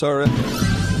Sorry.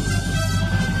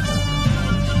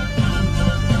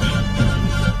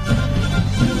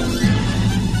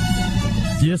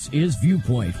 This is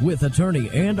Viewpoint with attorney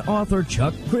and author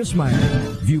Chuck Crismier.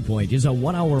 Viewpoint is a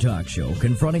one-hour talk show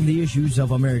confronting the issues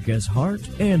of America's heart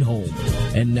and home.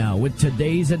 And now with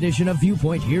today's edition of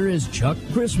Viewpoint, here is Chuck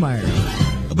Crismier.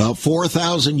 About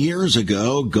 4,000 years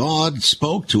ago, God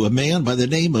spoke to a man by the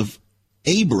name of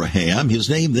Abraham.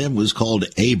 His name then was called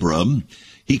Abram.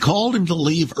 He called him to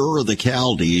leave Ur of the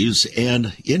Chaldees,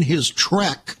 and in his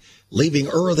trek, leaving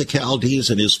Ur of the Chaldees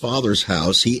and his father's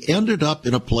house, he ended up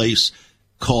in a place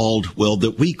called, well,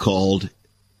 that we call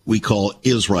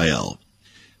Israel,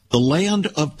 the land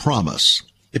of promise.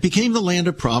 It became the land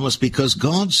of promise because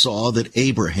God saw that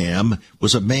Abraham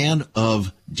was a man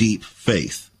of deep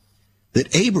faith,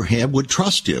 that Abraham would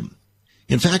trust him.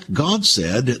 In fact, God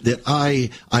said that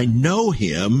I know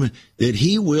him, that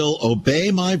he will obey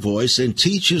my voice and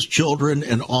teach his children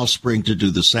and offspring to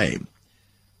do the same.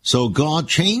 So God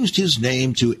changed his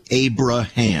name to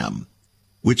Abraham,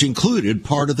 which included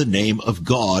part of the name of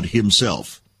God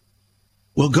himself.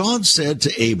 Well, God said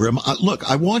to Abram, look,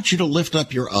 I want you to lift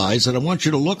up your eyes and I want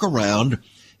you to look around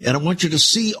and I want you to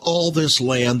see all this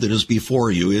land that is before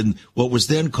you in what was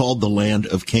then called the land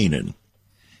of Canaan.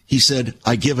 He said,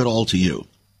 I give it all to you.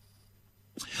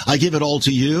 I give it all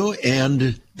to you,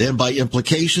 and then by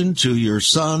implication to your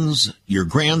sons, your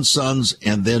grandsons,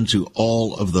 and then to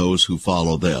all of those who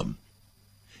follow them.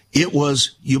 It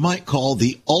was, you might call,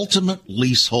 the ultimate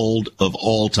leasehold of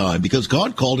all time, because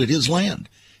God called it his land.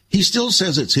 He still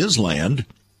says it's his land,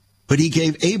 but he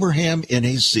gave Abraham and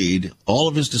his seed, all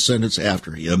of his descendants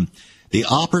after him, the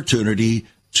opportunity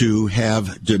to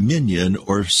have dominion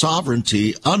or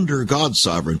sovereignty under God's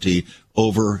sovereignty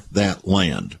over that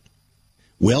land.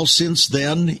 Well, since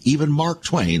then, even Mark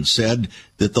Twain said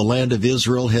that the land of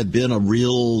Israel had been a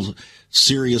real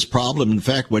serious problem. In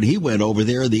fact, when he went over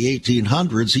there in the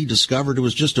 1800s, he discovered it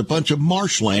was just a bunch of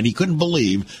marshland. He couldn't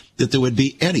believe that there would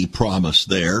be any promise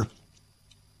there.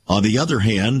 On the other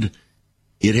hand,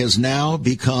 it has now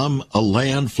become a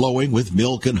land flowing with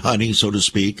milk and honey, so to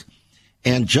speak.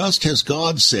 And just as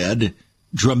God said,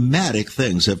 dramatic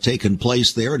things have taken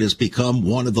place there. It has become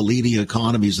one of the leading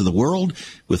economies of the world,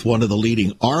 with one of the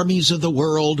leading armies of the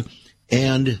world,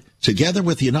 and together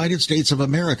with the United States of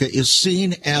America is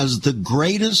seen as the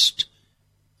greatest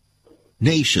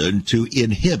nation to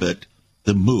inhibit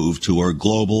the move to our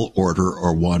global order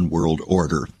or one world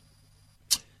order.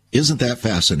 Isn't that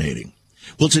fascinating?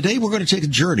 Well, today we're going to take a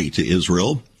journey to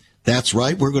Israel. That's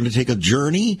right. We're going to take a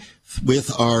journey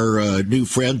with our new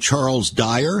friend, Charles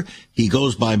Dyer. He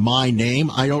goes by my name.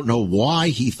 I don't know why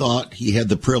he thought he had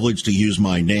the privilege to use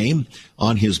my name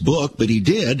on his book, but he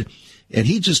did. And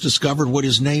he just discovered what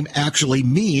his name actually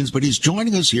means. But he's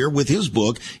joining us here with his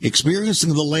book,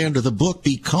 Experiencing the Land of the Book,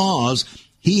 because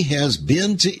he has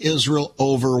been to Israel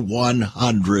over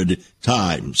 100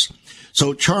 times.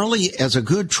 So, Charlie, as a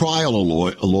good trial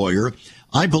lawyer,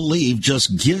 I believe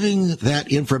just giving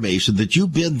that information that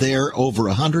you've been there over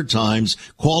 100 times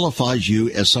qualifies you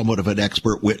as somewhat of an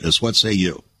expert witness. What say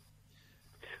you?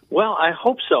 Well, I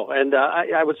hope so. And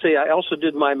I would say I also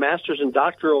did my master's and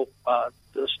doctoral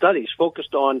studies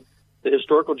focused on the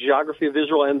historical geography of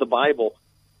Israel and the Bible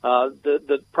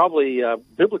that probably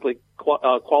biblically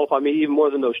qualify me even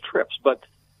more than those trips. But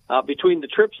between the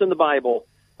trips and the Bible,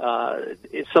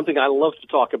 it's something I love to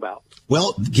talk about.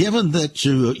 Well, given that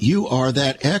you are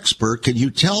that expert, can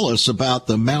you tell us about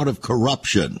the amount of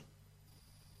corruption?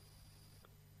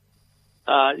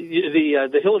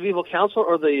 The Hill of Evil Council,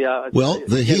 or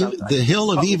the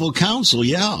Hill of Evil Council,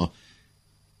 yeah.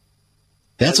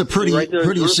 That's a pretty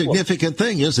significant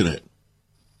thing, isn't it?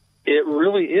 It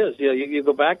really is. You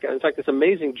go back. In fact, it's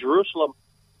amazing. Jerusalem,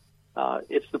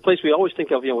 it's the place we always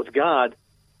think of, with God.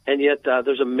 And yet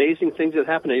there's amazing things that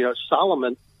happen.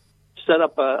 Solomon set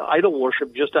up idol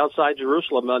worship just outside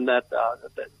Jerusalem on that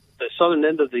the southern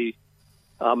end of the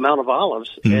Mount of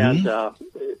Olives, and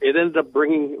it ended up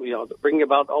bringing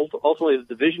about ultimately the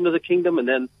division of the kingdom, and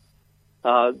then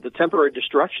the temporary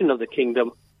destruction of the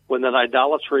kingdom when that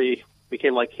idolatry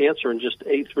became like cancer and just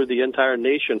ate through the entire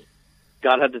nation.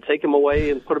 God had to take him away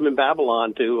and put him in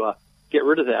Babylon to get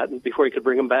rid of that before he could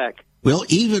bring him back. Well,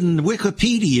 even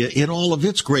Wikipedia, in all of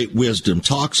its great wisdom,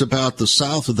 talks about the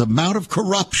South of the Mount of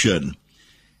Corruption.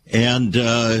 And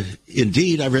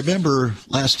indeed, I remember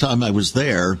last time I was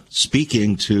there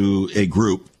speaking to a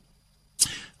group.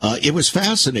 It was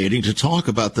fascinating to talk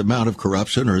about the Mount of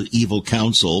Corruption or Evil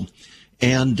Council.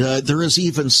 And there is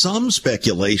even some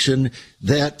speculation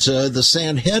that the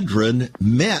Sanhedrin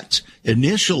met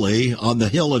initially on the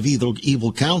Hill of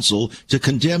Evil Council to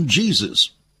condemn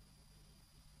Jesus.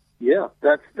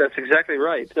 Yeah, that's exactly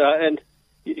right. And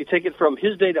you take it from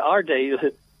his day to our day.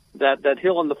 That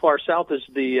hill on the far south is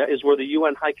where the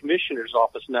UN High Commissioner's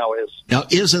office now is. Now,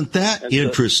 isn't that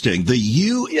interesting? The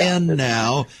UN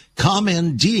now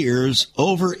commandeers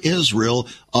over Israel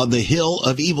on the hill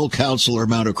of evil counsel or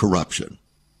mount of corruption.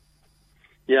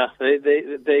 Yeah,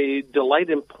 they delight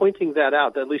in pointing that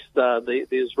out. At least the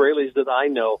Israelis that I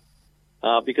know,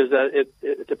 because it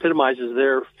epitomizes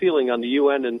their feeling on the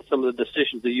UN and some of the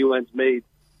decisions the UN's made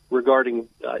regarding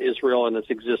Israel and its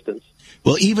existence.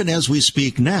 Well, even as we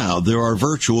speak now, there are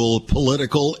virtual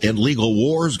political and legal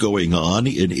wars going on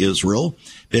in Israel.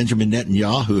 Benjamin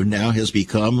Netanyahu now has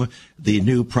become the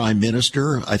new prime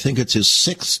minister. I think it's his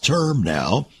 6th term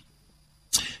now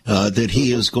that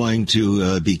he is going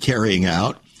to be carrying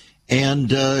out,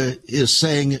 and is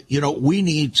saying, we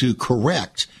need to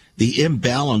correct the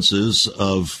imbalances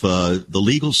of the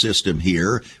legal system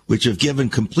here, which have given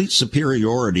complete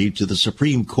superiority to the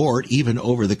Supreme Court, even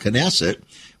over the Knesset.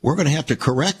 We're going to have to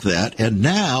correct that. And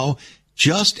now,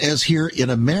 just as here in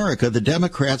America, the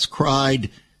Democrats cried,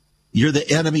 "You're the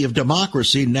enemy of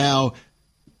democracy," now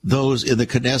those in the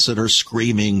Knesset are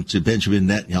screaming to Benjamin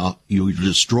Netanyahu, "You're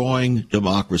destroying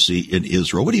democracy in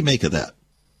Israel." What do you make of that?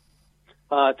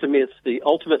 To me, it's the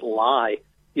ultimate lie.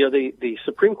 The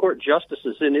Supreme Court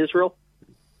justices in Israel,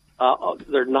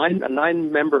 they're a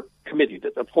 9-member committee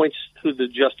that appoints who the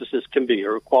justices can be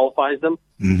or qualifies them.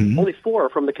 Mm-hmm. Only 4 are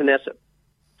from the Knesset.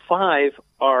 5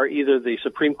 are either the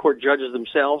Supreme Court judges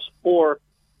themselves or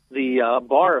the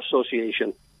Bar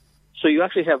Association. So you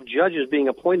actually have judges being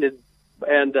appointed,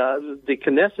 and the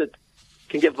Knesset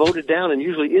can get voted down, and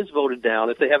usually is voted down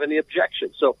if they have any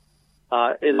objections. So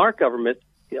in our government,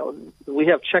 we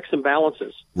have checks and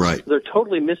balances. Right. They're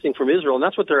totally missing from Israel, and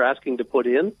that's what they're asking to put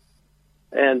in.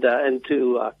 And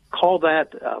to call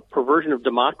that perversion of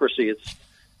democracy,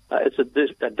 it's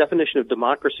a definition of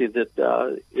democracy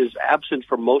that is absent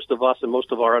from most of us and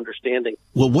most of our understanding.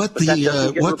 Well, what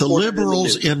the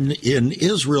liberals in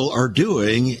Israel are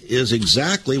doing is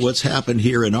exactly what's happened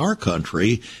here in our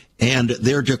country, and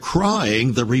they're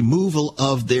decrying the removal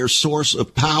of their source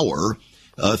of power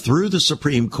through the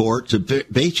Supreme Court to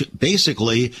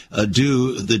basically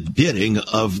do the bidding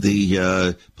of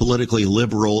the politically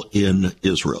liberal in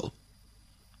Israel.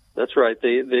 That's right.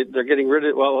 They're getting rid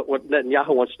of, what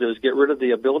Netanyahu wants to do is get rid of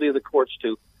the ability of the courts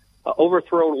to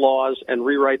overthrow laws and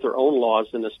rewrite their own laws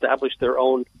and establish their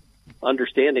own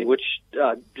understanding, which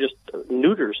just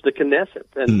neuters the Knesset.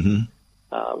 And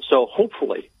so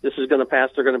hopefully this is going to pass.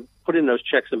 They're going to put in those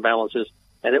checks and balances,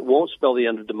 and it won't spell the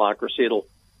end of democracy. It'll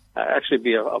actually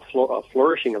be a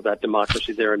flourishing of that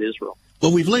democracy there in Israel.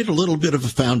 Well, we've laid a little bit of a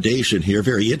foundation here,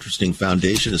 very interesting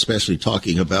foundation, especially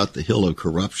talking about the hill of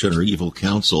corruption or evil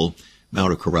counsel,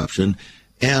 mount of corruption.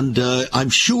 And I'm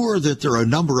sure that there are a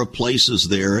number of places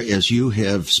there, as you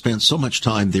have spent so much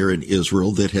time there in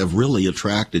Israel, that have really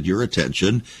attracted your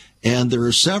attention. And there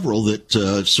are several that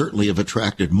certainly have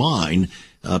attracted mine.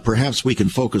 Perhaps we can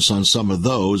focus on some of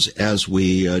those as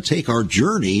we take our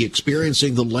journey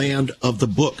experiencing the land of the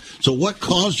book. So what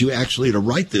caused you actually to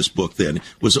write this book then?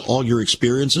 Was it all your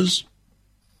experiences?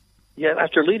 Yeah,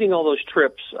 after leading all those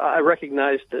trips, I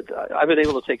recognized that I've been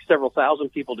able to take several thousand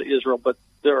people to Israel, but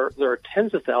there are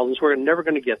tens of thousands who are never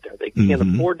going to get there. They can't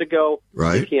afford to go.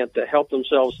 Right. They can't help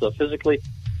themselves physically.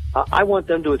 I want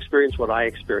them to experience what I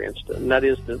experienced, and that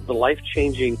is the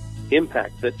life-changing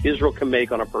impact that Israel can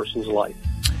make on a person's life.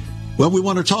 Well, we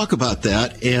want to talk about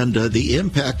that and the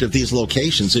impact of these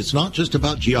locations. It's not just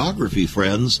about geography,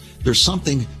 friends. There's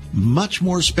something much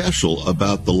more special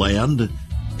about the land.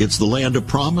 It's the land of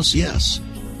promise, yes,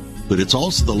 but it's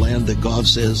also the land that God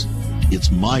says,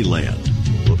 it's my land.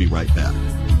 We'll be right back.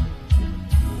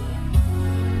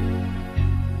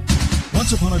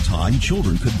 Once upon a time,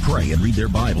 children could pray and read their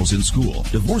Bibles in school.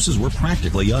 Divorces were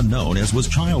practically unknown, as was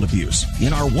child abuse.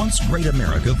 In our once great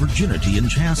America, virginity and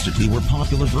chastity were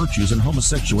popular virtues and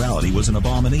homosexuality was an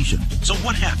abomination. So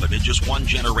what happened in just one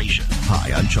generation?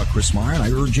 Hi, I'm Chuck Christmeyer, and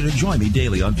I urge you to join me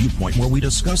daily on Viewpoint, where we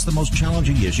discuss the most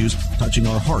challenging issues touching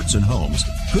our hearts and homes.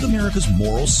 Could America's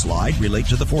moral slide relate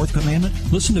to the Fourth Commandment?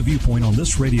 Listen to Viewpoint on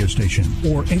this radio station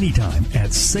or anytime at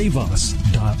saveus.org.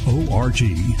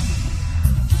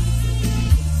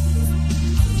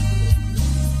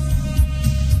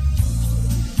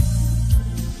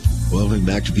 Welcome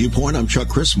back to Viewpoint. I'm Chuck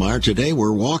Christmeyer. Today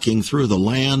we're walking through the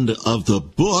land of the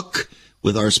book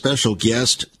with our special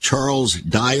guest, Charles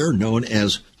Dyer, known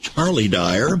as Charlie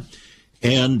Dyer.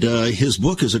 And his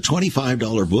book is a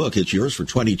 $25 book. It's yours for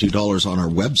 $22 on our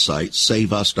website,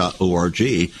 saveus.org.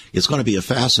 It's going to be a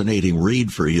fascinating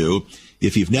read for you.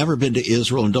 If you've never been to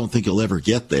Israel and don't think you'll ever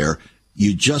get there,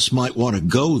 you just might want to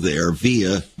go there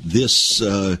via this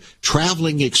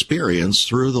traveling experience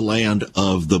through the land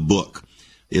of the book.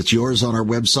 It's yours on our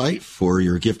website for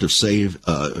your gift of Save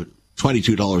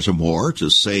 $22 or more to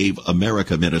Save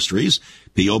America Ministries,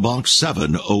 P.O. Box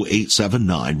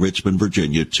 70879, Richmond,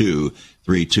 Virginia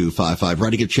 23255.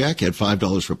 Writing a check at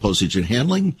 $5 for postage and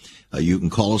handling. You can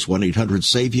call us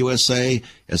 1-800-SAVE-USA.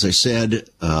 As I said,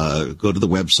 go to the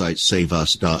website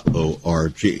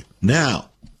saveus.org. Now,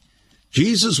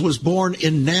 Jesus was born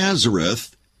in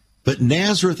Nazareth, but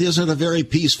Nazareth isn't a very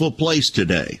peaceful place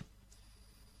today.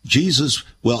 Jesus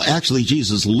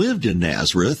lived in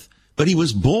Nazareth, but he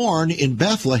was born in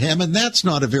Bethlehem, and that's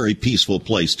not a very peaceful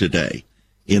place today.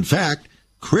 In fact,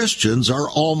 Christians are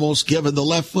almost given the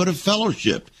left foot of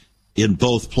fellowship in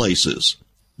both places.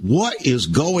 What is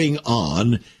going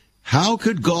on? How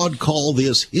could God call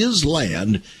this his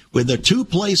land when the two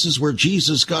places where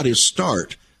Jesus got his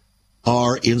start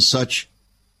are in such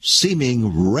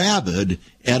seeming rabid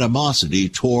animosity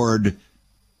toward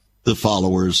the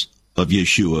followers of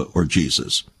Yeshua or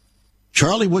Jesus?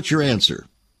 Charlie, what's your answer?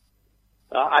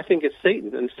 I think it's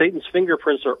Satan, and Satan's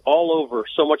fingerprints are all over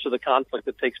so much of the conflict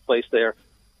that takes place there.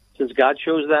 Since God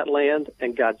chose that land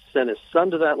and God sent his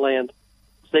son to that land,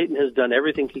 Satan has done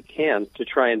everything he can to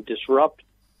try and disrupt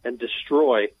and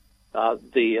destroy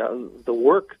the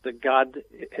work that God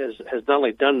has not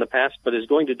only done in the past, but is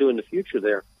going to do in the future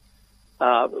there.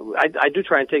 I do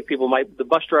try and take people. The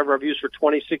bus driver I've used for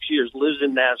 26 years lives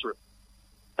in Nazareth.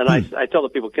 And I tell the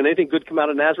people, can anything good come out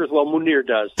of Nazareth? Well, Munir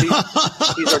does.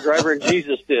 He's our driver, and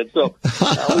Jesus did. So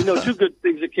we know two good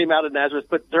things that came out of Nazareth,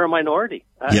 but they're a minority.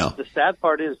 The sad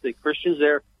part is the Christians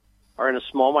there are in a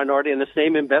small minority, and the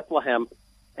same in Bethlehem,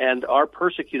 and are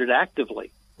persecuted actively.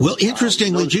 Well,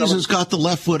 interestingly, Jesus got the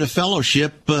left foot of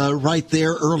fellowship right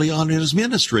there early on in his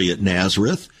ministry at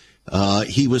Nazareth.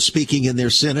 He was speaking in their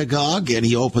synagogue, and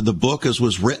he opened the book as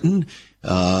was written.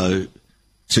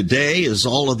 Today, is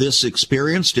all of this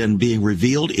experienced and being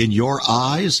revealed in your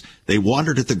eyes? They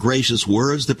wondered at the gracious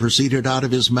words that proceeded out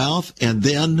of his mouth. And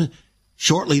then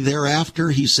shortly thereafter,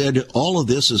 he said, all of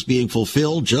this is being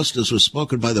fulfilled just as was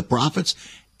spoken by the prophets.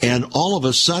 And all of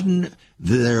a sudden,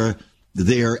 their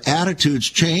attitudes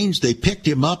changed. They picked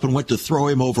him up and went to throw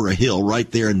him over a hill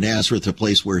right there in Nazareth, a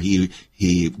place where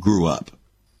he grew up.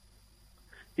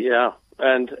 Yeah.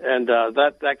 And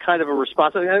that kind of a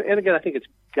response. And again, I think it's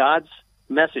God's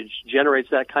message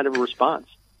generates that kind of a response.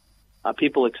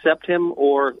 People accept him,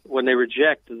 or when they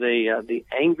reject, the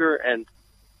anger and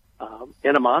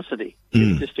animosity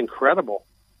is just incredible.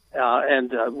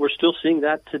 And we're still seeing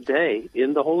that today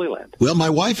in the Holy Land. Well, my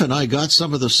wife and I got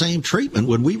some of the same treatment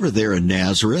when we were there in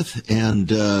Nazareth,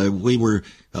 and we were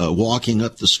walking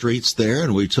up the streets there,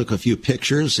 and we took a few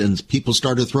pictures, and people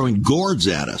started throwing gourds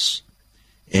at us.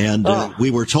 And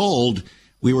we were told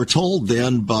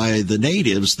then by the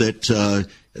natives that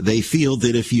they feel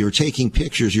that if you're taking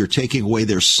pictures, you're taking away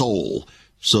their soul.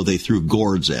 So they threw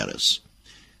gourds at us.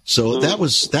 So that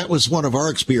was one of our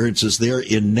experiences there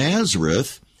in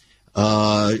Nazareth.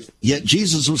 Yet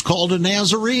Jesus was called a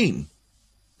Nazarene.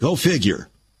 Go figure.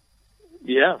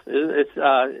 Yeah,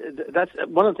 that's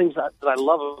one of the things that I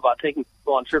love about taking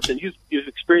people on trips, and you've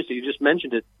experienced it. You just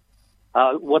mentioned it.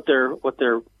 What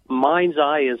their mind's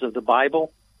eye is of the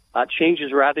Bible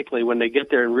changes radically when they get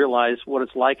there and realize what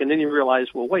it's like, and then you realize,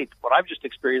 well, wait, what I've just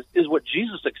experienced is what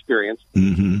Jesus experienced,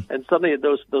 and suddenly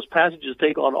those passages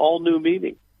take on all new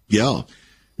meaning. Yeah,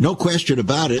 no question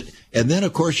about it. And then,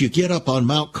 of course, you get up on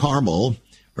Mount Carmel,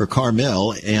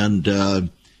 and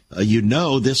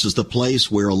this is the place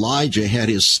where Elijah had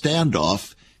his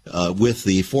standoff with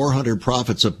the 400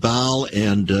 prophets of Baal,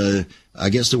 and I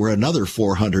guess there were another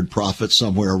 400 prophets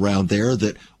somewhere around there,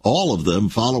 that all of them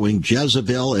following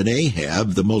Jezebel and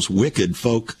Ahab, the most wicked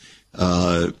folk.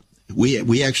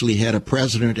 We actually had a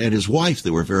president and his wife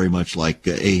that were very much like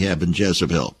Ahab and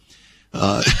Jezebel.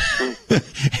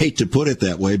 Hate to put it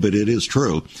that way, but it is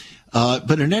true.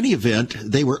 But in any event,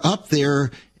 they were up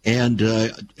there, and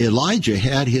Elijah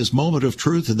had his moment of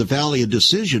truth in the Valley of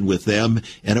Decision with them,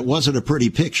 and it wasn't a pretty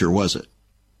picture, was it?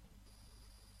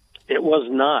 It was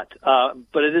not,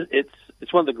 but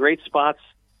it's one of the great spots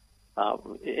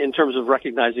in terms of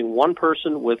recognizing one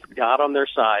person with God on their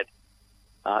side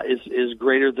is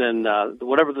greater than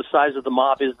whatever the size of the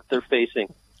mob is that they're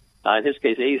facing. In his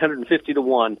case, 850 to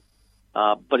 1.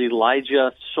 But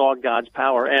Elijah saw God's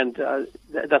power, and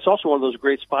that's also one of those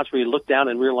great spots where you look down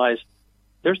and realize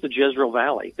there's the Jezreel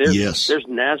Valley. There's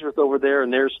Nazareth over there,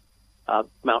 and there's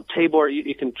Mount Tabor.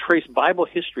 You can trace Bible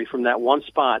history from that one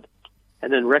spot,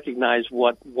 and then recognize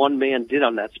what one man did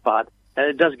on that spot And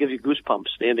it does give you goosebumps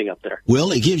standing up there.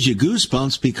 Well, it gives you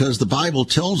goosebumps because the Bible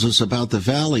tells us about the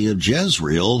valley of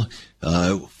Jezreel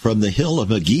from the hill of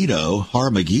Megiddo,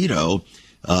 Har Megiddo,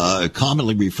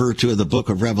 commonly referred to in the book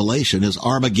of Revelation as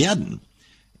Armageddon.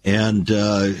 And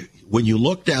when you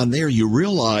look down there, you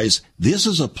realize this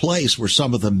is a place where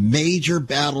some of the major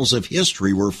battles of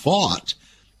history were fought.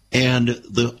 And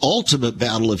the ultimate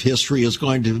battle of history is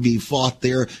going to be fought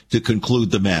there to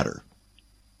conclude the matter.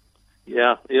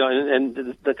 Yeah,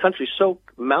 and the country's so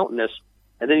mountainous,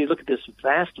 and then you look at this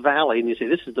vast valley, and you say,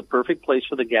 this is the perfect place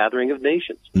for the gathering of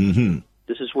nations. Mm-hmm.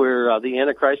 This is where the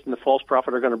Antichrist and the false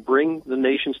prophet are going to bring the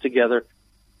nations together,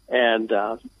 and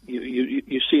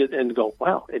you see it and go,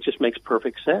 wow, it just makes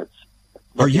perfect sense.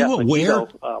 Are you aware?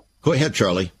 Go ahead,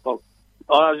 Charlie. I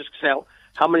was just going to say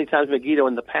how many times Megiddo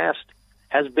in the past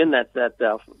has been that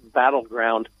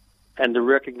battleground, and to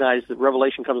recognize that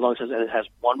Revelation comes along and says, and it has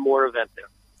one more event there.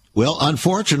 Well,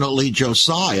 unfortunately,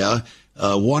 Josiah,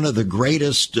 one of the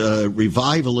greatest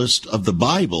revivalists of the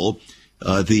Bible,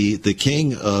 the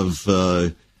king of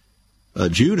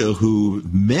Judah, who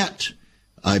met,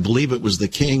 I believe it was the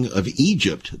king of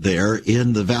Egypt there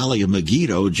in the valley of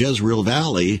Megiddo, Jezreel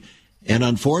Valley, and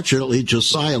unfortunately,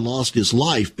 Josiah lost his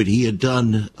life, but he had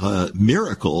done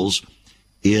miracles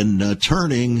in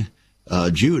turning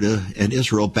Judah and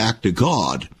Israel back to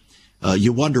God.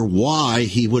 You wonder why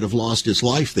he would have lost his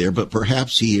life there, but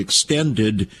perhaps he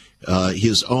extended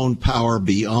his own power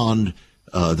beyond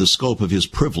the scope of his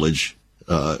privilege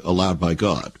allowed by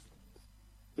God.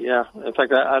 Yeah, in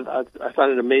fact, I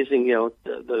find it amazing.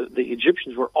 The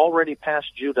Egyptians were already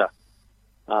past Judah,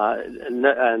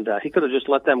 and he could have just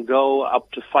let them go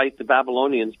up to fight the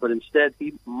Babylonians, but instead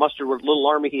he mustered what little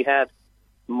army he had,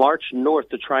 marched north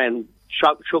to try and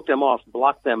choke them off,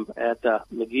 block them at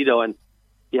Megiddo, and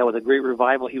with a great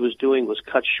revival he was doing was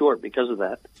cut short because of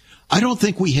that. I don't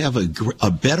think we have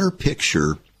a better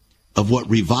picture of what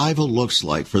revival looks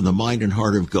like from the mind and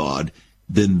heart of God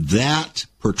than that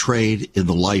portrayed in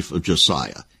the life of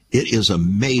Josiah. It is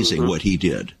amazing what he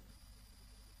did.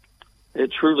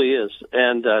 It truly is.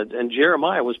 And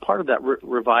Jeremiah was part of that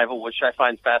revival, which I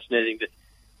find fascinating.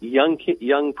 The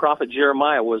young prophet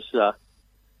Jeremiah was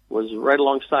right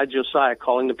alongside Josiah,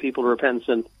 calling the people to repentance,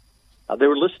 and they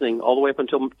were listening all the way up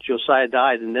until Josiah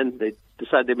died, and then they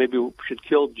decided they maybe should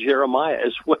kill Jeremiah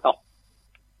as well.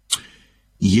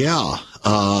 Yeah,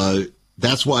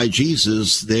 that's why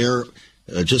Jesus there,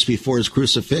 just before his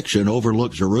crucifixion,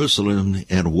 overlooked Jerusalem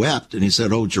and wept, and he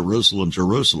said, "Oh, Jerusalem,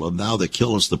 Jerusalem, thou that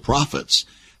killest the prophets,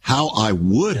 how I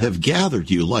would have gathered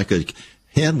you like a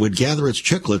hen would gather its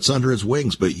chicklets under its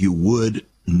wings, but you would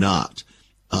not."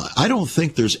 I don't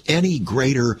think there's any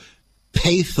greater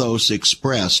pathos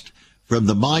expressed from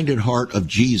the mind and heart of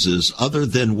Jesus, other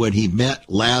than when he met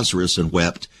Lazarus and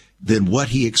wept, than what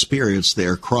he experienced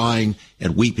there, crying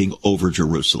and weeping over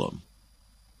Jerusalem.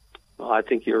 Well, I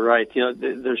think you're right.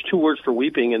 There's two words for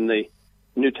weeping in the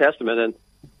New Testament, and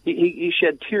he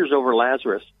shed tears over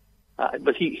Lazarus,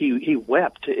 but he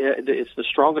wept. It's the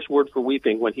strongest word for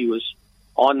weeping when he was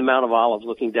on the Mount of Olives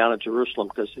looking down at Jerusalem,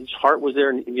 because his heart was there,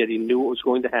 and yet he knew what was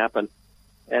going to happen.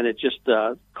 And it just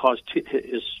caused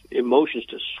his emotions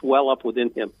to swell up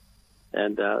within him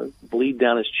and bleed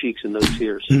down his cheeks in those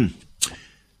tears.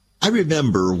 I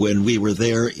remember when we were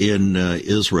there in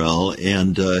Israel,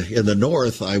 and in the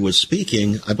north, I was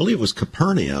speaking, I believe it was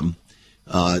Capernaum.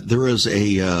 There's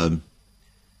a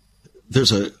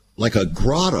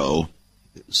grotto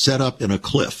set up in a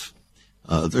cliff.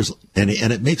 And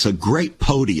it makes a great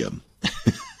podium.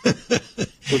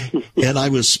 And I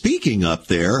was speaking up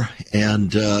there,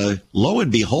 and lo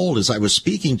and behold, as I was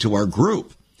speaking to our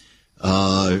group,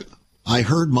 I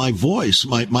heard my voice,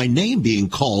 my name being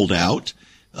called out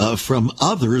from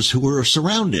others who were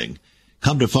surrounding.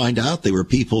 Come to find out, they were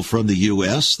people from the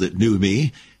U.S. that knew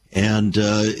me, and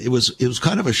it was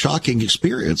kind of a shocking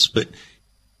experience. But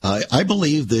I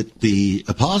believe that the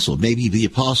apostle, maybe the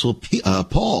apostle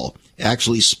Paul,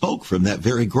 actually spoke from that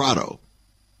very grotto.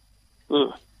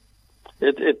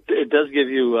 It does give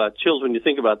you chills when you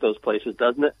think about those places,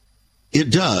 doesn't it? It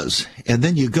does. And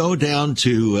then you go down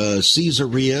to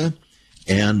Caesarea,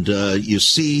 and you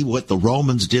see what the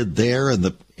Romans did there, and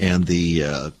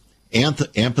the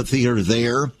amphitheater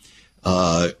there.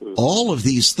 All of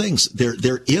these things,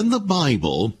 they're in the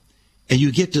Bible, and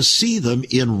you get to see them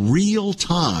in real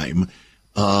time.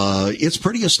 It's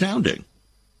pretty astounding.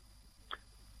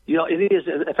 It is.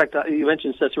 In fact, you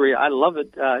mentioned Caesarea. I love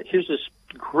it. Here's this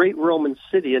great Roman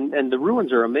city, and the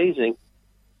ruins are amazing.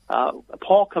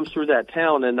 Paul comes through that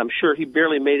town, and I'm sure he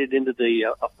barely made it into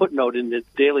a footnote in the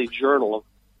daily journal of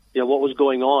what was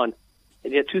going on.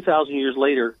 And yet 2,000 years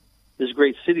later, this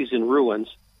great city's in ruins.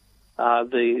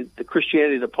 The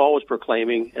Christianity that Paul was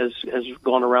proclaiming has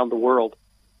gone around the world,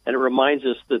 and it reminds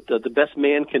us that the best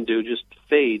man can do just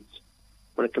fades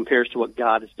when it compares to what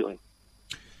God is doing.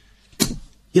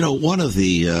 You know, one of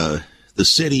the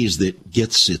cities that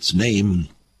gets its name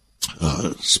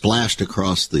splashed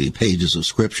across the pages of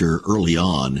Scripture early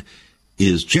on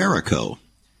is Jericho.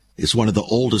 It's one of the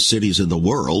oldest cities in the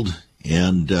world,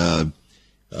 and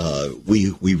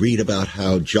we read about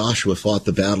how Joshua fought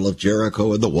the Battle of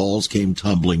Jericho and the walls came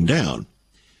tumbling down.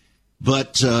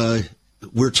 But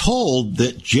we're told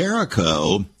that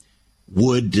Jericho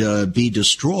would be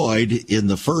destroyed in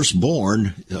the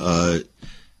firstborn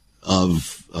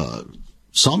of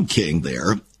some king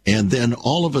there, and then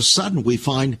all of a sudden we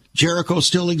find Jericho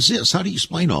still exists. How do you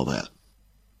explain all that?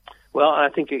 Well, I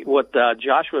think what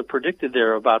Joshua predicted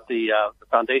there about the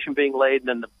foundation being laid and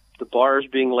then the bars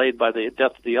being laid by the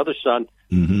death of the other son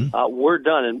were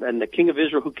done. And the king of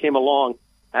Israel who came along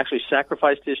actually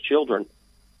sacrificed his children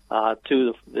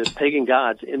to the pagan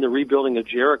gods in the rebuilding of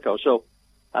Jericho. So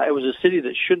it was a city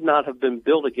that should not have been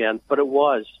built again, but it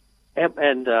was.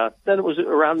 And then it was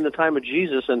around the time of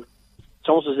Jesus, and it's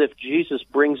almost as if Jesus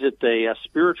brings it a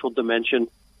spiritual dimension,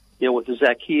 you know, with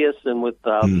Zacchaeus and with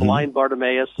blind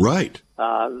Bartimaeus. Right.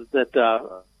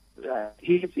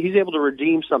 He's able to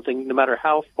redeem something no matter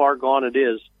how far gone it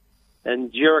is.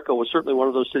 And Jericho was certainly one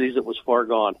of those cities that was far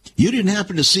gone. You didn't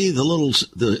happen to see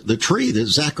the tree that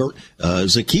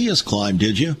Zacchaeus climbed,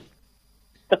 did you?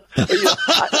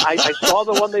 I saw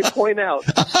the one they point out,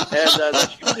 and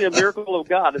that's usually a miracle of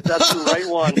God if that's the right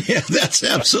one. Yeah, that's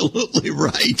absolutely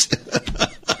right.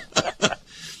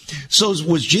 So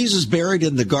was Jesus buried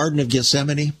in the Garden of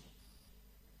Gethsemane?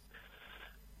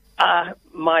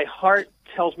 My heart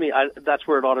tells me that's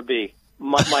where it ought to be.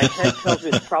 My head tells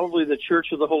me it's probably the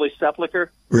Church of the Holy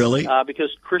Sepulchre. Really? Because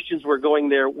Christians were going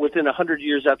there within 100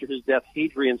 years after his death.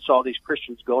 Hadrian saw these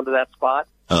Christians go into that spot,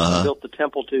 built the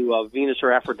temple to Venus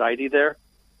or Aphrodite there.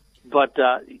 But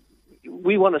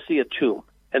we want to see a tomb,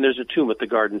 and there's a tomb at the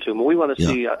Garden Tomb, and we want to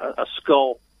see a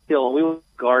skull hill, and we want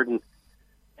a garden.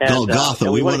 And, Golgotha,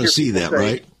 and we want to see that,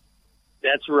 right?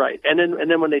 That's right. And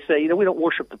then when they say, we don't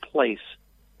worship the place,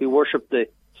 we worship the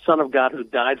Son of God who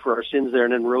died for our sins there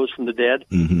and then rose from the dead.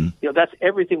 Mm-hmm. That's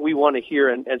everything we want to hear,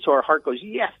 and so our heart goes,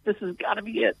 yes, this has got to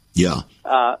be it. Yeah.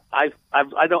 I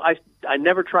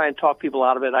never try and talk people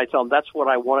out of it. I tell them that's what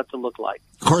I want it to look like.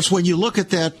 Of course, when you look at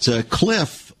that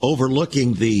cliff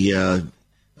overlooking the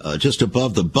just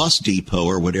above the bus depot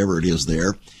or whatever it is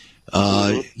there,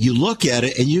 you look at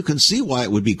it and you can see why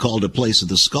it would be called a place of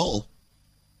the skull.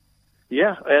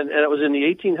 Yeah, and it was in the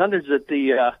 1800s that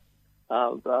the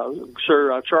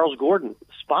Sir Charles Gordon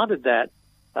spotted that.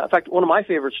 In fact, one of my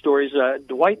favorite stories,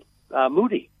 Dwight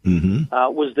Moody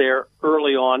was there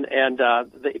early on, and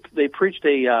they preached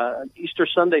a Easter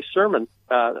Sunday sermon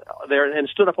there and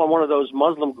stood up on one of those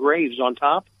Muslim graves on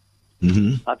top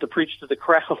to preach to the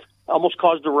crowd. Almost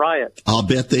caused a riot. I'll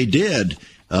bet they did.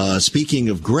 Speaking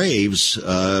of graves,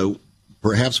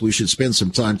 perhaps we should spend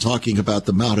some time talking about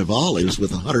the Mount of Olives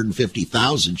with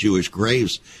 150,000 Jewish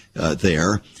graves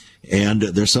there. And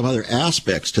there's some other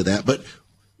aspects to that. But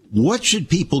what should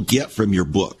people get from your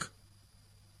book?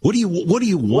 What do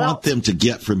you want them to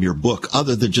get from your book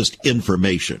other than just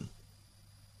information?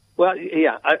 Well,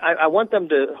 yeah, I want them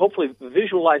to hopefully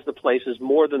visualize the places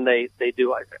more than they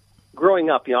do. Growing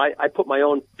up, I put my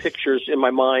own pictures in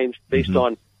my mind based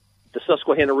on the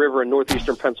Susquehanna River in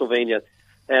northeastern Pennsylvania.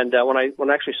 And when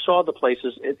I actually saw the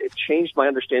places, it changed my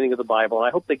understanding of the Bible. And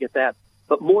I hope they get that.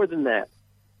 But more than that,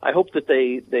 I hope that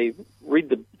they read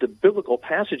the biblical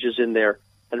passages in there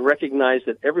and recognize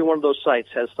that every one of those sites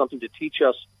has something to teach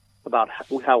us about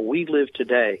how we live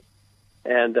today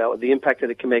and the impact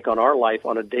that it can make on our life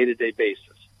on a day-to-day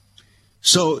basis.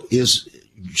 So is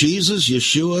Jesus,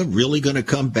 Yeshua, really going to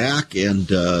come back and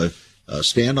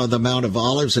stand on the Mount of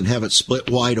Olives and have it split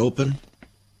wide open?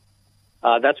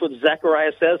 That's what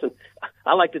Zechariah says, and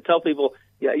I like to tell people,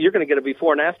 you're going to get a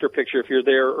before and after picture if you're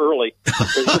there early.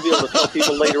 Because you'll be able to tell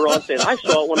people later on saying, I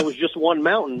saw it when it was just one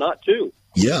mountain, not two.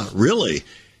 Yeah, really.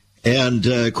 And,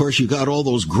 of course, you got all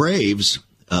those graves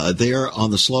there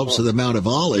on the slopes of the Mount of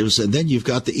Olives, and then you've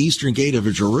got the eastern gate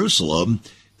of Jerusalem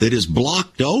that is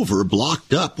blocked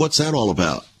up. What's that all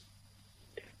about?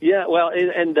 Yeah, well,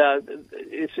 and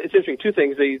it's interesting. Two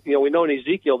things. We know in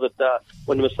Ezekiel that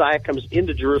when the Messiah comes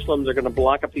into Jerusalem, they're going to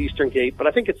block up the eastern gate. But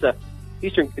I think it's a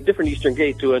different eastern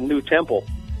gate to a new temple.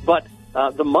 But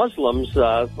the Muslims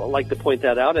like to point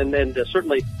that out, and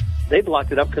certainly they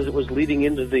blocked it up because it was leading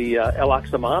into the El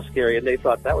Aqsa Mosque area, and they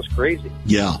thought that was crazy.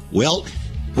 Yeah, well,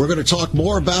 We're going to talk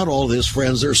more about all this,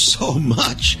 friends. There's so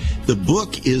much. The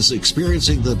book is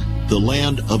Experiencing the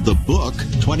Land of the Book.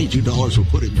 $22 will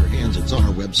put it in your hands. It's on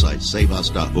our website,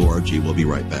 saveus.org. We'll be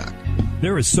right back.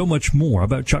 There is so much more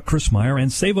about Chuck Christmeyer and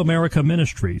Save America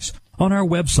Ministries on our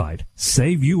website,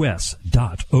 saveus.org.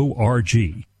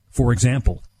 For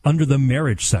example, under the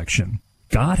marriage section,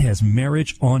 God has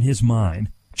marriage on his mind.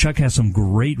 Chuck has some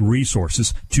great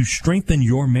resources to strengthen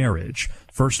your marriage.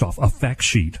 First off, a fact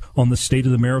sheet on the state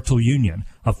of the marital union,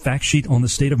 a fact sheet on the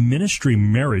state of ministry,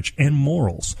 marriage, and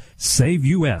morals.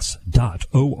 SaveUS.org.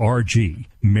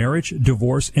 Marriage,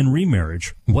 divorce, and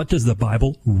remarriage. What does the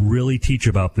Bible really teach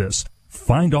about this?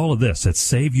 Find all of this at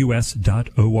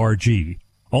SaveUS.org.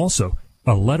 Also,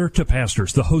 a letter to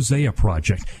pastors, the Hosea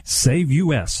Project,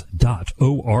 SaveUS.org,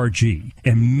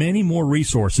 and many more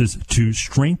resources to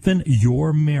strengthen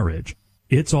your marriage.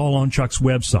 It's all on Chuck's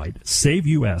website,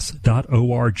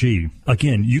 SaveUS.org.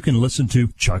 Again, you can listen to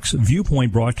Chuck's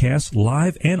Viewpoint broadcast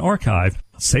live and archived.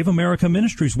 Save America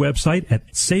Ministries website at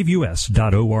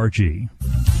SaveUS.org.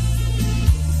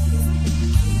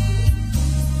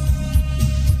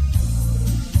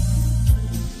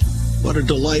 What a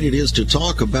delight it is to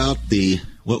talk about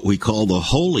what we call the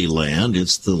Holy Land.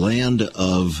 It's the land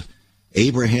of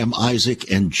Abraham,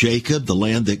 Isaac, and Jacob, the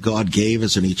land that God gave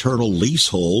as an eternal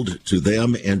leasehold to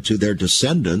them and to their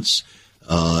descendants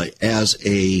as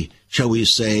a, shall we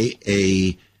say,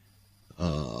 a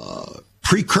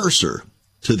precursor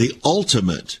to the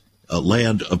ultimate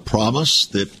land of promise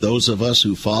that those of us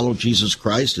who follow Jesus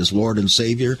Christ as Lord and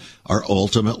Savior are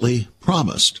ultimately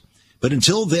promised. But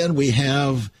until then, we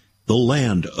have the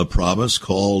land of promise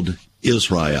called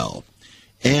Israel.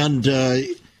 And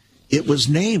it was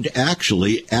named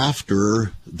actually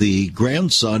after the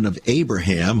grandson of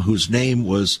Abraham, whose name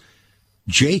was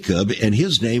Jacob, and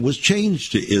his name was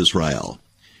changed to Israel.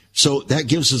 So that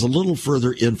gives us a little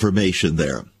further information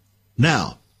there.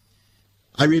 Now,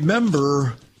 I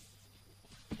remember,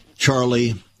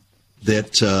 Charlie,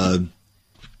 that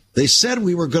they said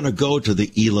we were going to go to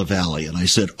the Elah Valley, and I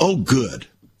said, oh, good.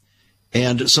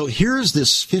 And so here's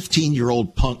this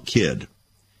 15-year-old punk kid.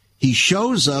 He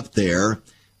shows up there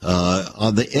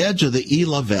on the edge of the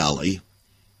Elah Valley,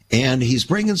 and he's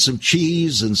bringing some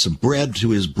cheese and some bread to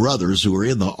his brothers who are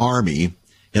in the army.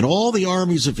 And all the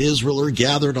armies of Israel are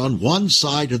gathered on one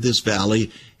side of this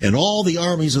valley, and all the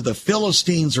armies of the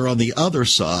Philistines are on the other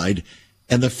side.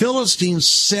 And the Philistines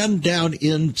send down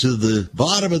into the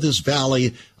bottom of this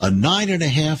valley a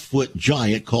 9.5-foot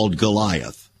giant called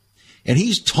Goliath. And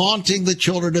he's taunting the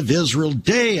children of Israel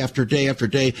day after day after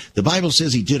day. The Bible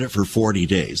says he did it for 40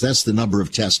 days. That's the number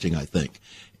of testing, I think.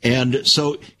 And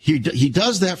so he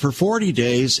does that for 40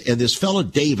 days, and this fellow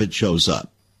David shows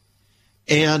up.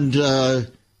 And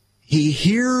he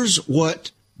hears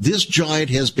what this giant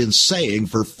has been saying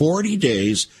for 40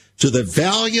 days to the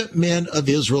valiant men of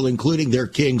Israel, including their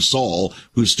king Saul,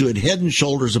 who stood head and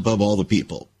shoulders above all the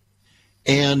people.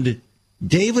 And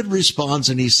David responds,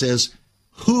 and he says,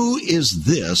 who is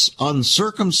this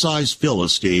uncircumcised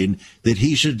Philistine that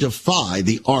he should defy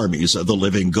the armies of the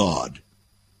living God?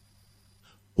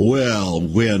 Well,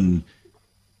 when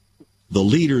the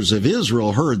leaders of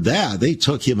Israel heard that, they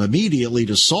took him immediately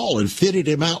to Saul and fitted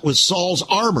him out with Saul's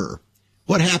armor.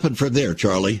 What happened from there,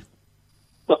 Charlie?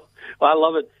 Well, I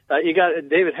love it.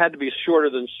 David had to be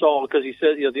shorter than Saul because he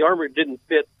said, the armor didn't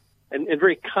fit, and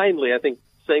very kindly, I think,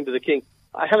 saying to the king,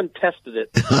 I haven't tested it.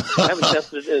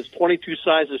 It's 22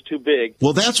 sizes too big.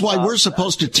 Well, that's why we're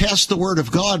supposed to test the Word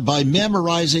of God by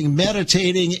memorizing,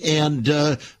 meditating, and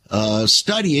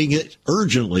studying it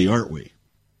urgently, aren't we?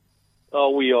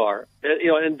 Oh, we are.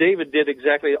 And David did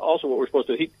exactly also what we're supposed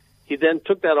to. He then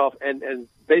took that off and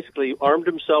basically armed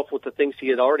himself with the things he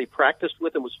had already practiced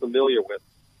with and was familiar with.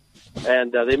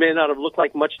 And they may not have looked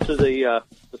like much to the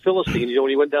Philistines. When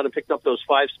he went down and picked up those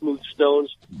 5 smooth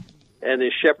stones and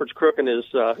his shepherd's crook and his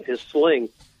sling.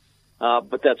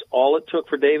 But that's all it took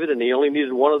for David, and he only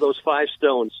needed one of those 5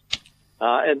 stones.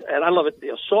 And I love it.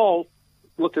 Saul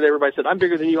looked at everybody and said, I'm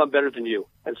bigger than you, I'm better than you.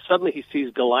 And suddenly he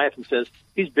sees Goliath and says,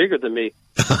 he's bigger than me.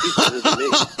 He's better than me.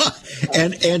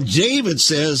 And David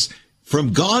says,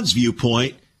 from God's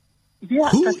viewpoint,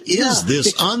 who is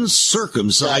this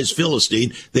uncircumcised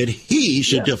Philistine that he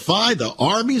should defy the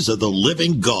armies of the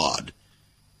living God?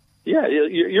 Yeah,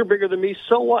 you're bigger than me.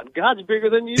 So what? God's bigger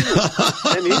than you.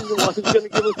 And he's the one who's going to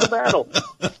give us the battle.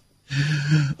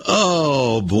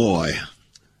 Oh, boy.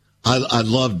 I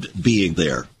loved being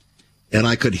there. And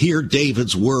I could hear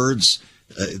David's words.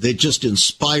 They just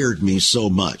inspired me so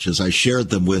much as I shared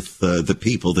them with the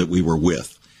people that we were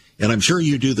with. And I'm sure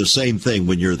you do the same thing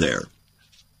when you're there.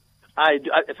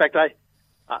 In fact,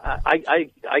 I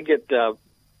get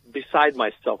beside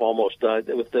myself almost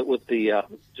with the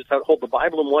just hold the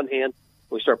Bible in one hand.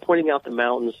 We start pointing out the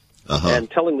mountains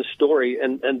and telling the story,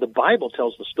 and the Bible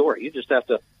tells the story. You just have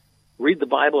to read the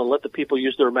Bible and let the people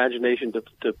use their imagination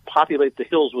to populate the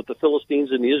hills with the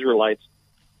Philistines and the Israelites,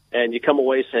 and you come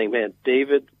away saying, man,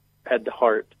 David had the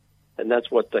heart, and that's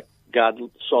what God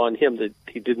saw in him that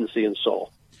he didn't see in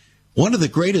Saul. One of the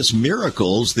greatest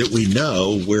miracles that we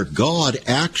know where God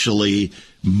actually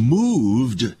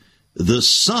moved the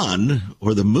sun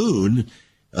or the moon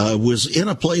was in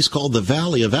a place called the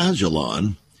Valley of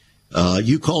Ajalon.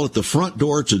 You call it the front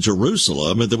door to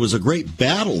Jerusalem, and there was a great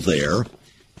battle there,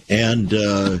 and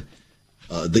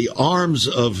the arms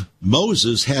of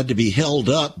Moses had to be held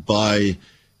up by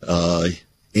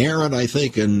Aaron, I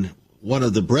think, and one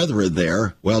of the brethren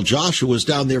there, while Joshua was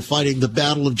down there fighting the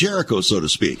Battle of Jericho, so to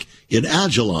speak, in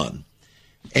Ajalon.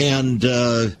 And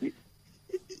the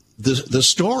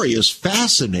story is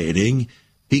fascinating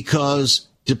because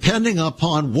depending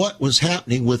upon what was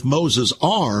happening with Moses'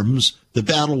 arms, the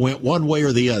battle went one way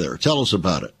or the other. Tell us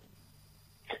about it.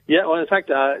 Yeah, well, in fact,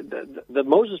 the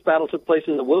Moses battle took place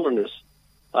in the wilderness.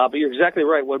 But you're exactly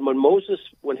right. When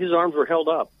his arms were held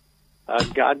up,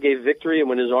 God gave victory, and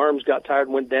when his arms got tired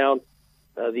and went down,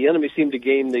 the enemy seemed to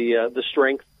gain the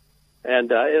strength.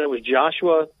 And it was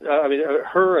Joshua,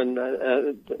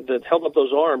 that held up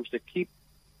those arms to keep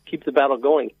the battle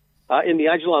going. In the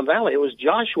Ajalon Valley, it was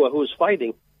Joshua who was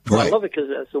fighting. Right. I love it because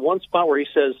it's the one spot where he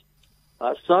says,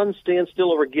 sun, stand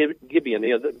still over Gibeon.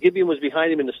 Gibeon was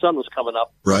behind him and the sun was coming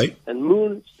up. Right. And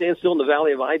moon, stand still in the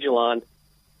Valley of Ajalon.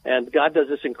 And God does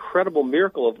this incredible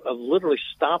miracle of literally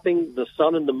stopping the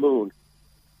sun and the moon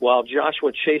while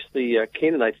Joshua chased the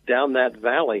Canaanites down that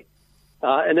valley.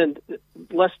 And then,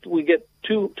 lest we get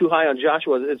too high on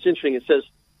Joshua, it's interesting. It says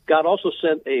God also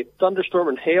sent a thunderstorm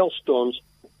and hailstones,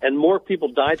 and more people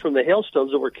died from the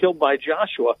hailstones that were killed by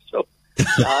Joshua. So,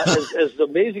 as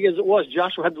amazing as it was,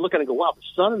 Joshua had to look at it and go, wow, the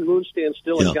sun and the moon stand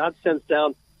still, and God sends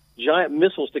down giant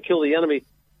missiles to kill the enemy.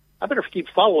 I better keep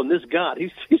following this God.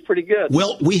 He's pretty good.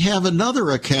 Well, we have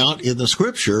another account in the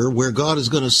Scripture where God is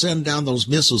going to send down those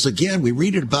missiles again. We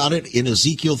read about it in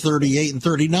Ezekiel 38 and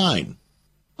 39.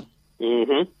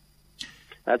 Mm-hmm.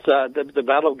 That's the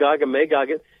Battle of Gog and Magog.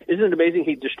 Isn't it amazing?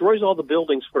 He destroys all the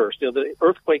buildings first. The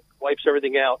earthquake wipes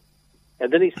everything out,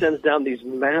 and then he sends down these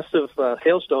massive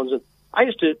hailstones. And I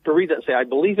used to read that and say, I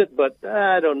believe it, but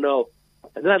I don't know.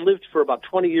 And then I lived for about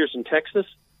 20 years in Texas,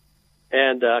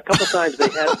 and a couple times they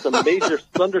had some major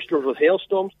thunderstorms with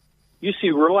hailstorms. You see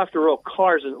row after row of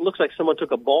cars, and it looks like someone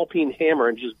took a ball-peen hammer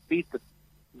and just beat the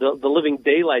living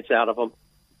daylights out of them.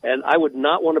 And I would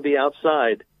not want to be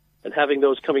outside and having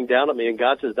those coming down at me. And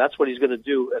God says that's what he's going to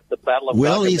do at the Battle of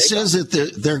Well, Gog and he Magog. says that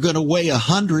they're going to weigh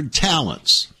 100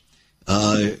 talents.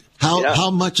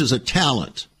 How much is a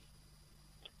talent?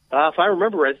 If I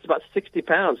remember right, it's about 60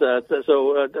 pounds. I think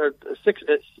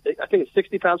it's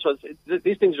 60 pounds. So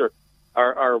these things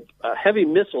are heavy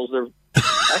missiles. They're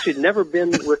actually never been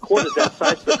recorded that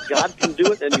size, but God can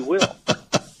do it, and he will.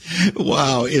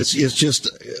 Wow, it's just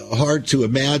hard to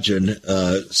imagine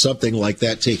something like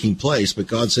that taking place, but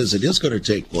God says it is going to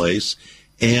take place,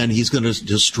 and he's going to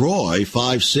destroy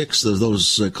 5/6 of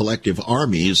those collective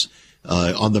armies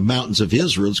on the mountains of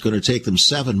Israel. It's going to take them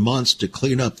 7 months to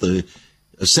clean up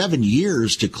 7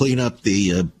 years to clean up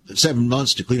 7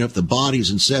 months to clean up the bodies,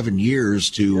 and 7 years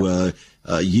to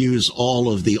use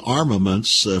all of the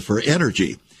armaments for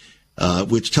energy,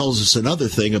 which tells us another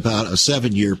thing about a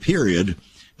 7-year period.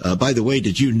 By the way,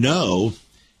 did you know,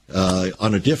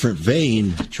 on a different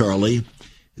vein, Charlie,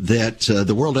 that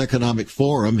the World Economic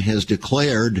Forum has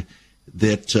declared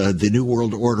that the New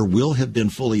World Order will have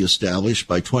been fully established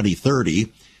by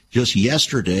 2030? Just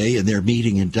yesterday, in their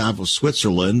meeting in Davos,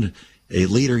 Switzerland, a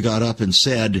leader got up and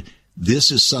said,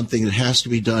 this is something that has to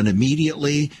be done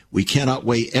immediately. We cannot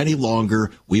wait any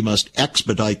longer. We must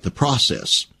expedite the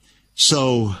process.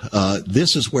 So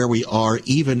this is where we are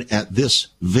even at this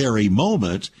very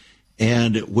moment.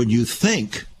 And when you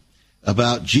think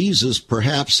about Jesus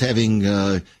perhaps having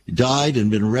died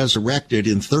and been resurrected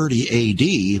in 30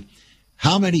 A.D.,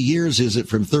 how many years is it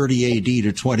from 30 A.D.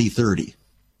 to 2030?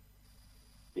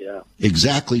 Yeah.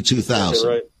 Exactly 2,000.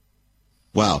 Right.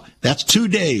 Wow. That's 2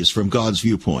 days from God's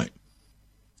viewpoint.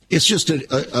 It's just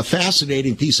a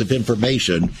fascinating piece of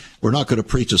information. We're not going to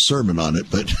preach a sermon on it,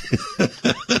 but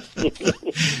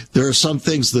there are some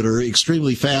things that are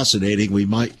extremely fascinating. We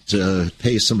might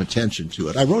pay some attention to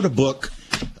it. I wrote a book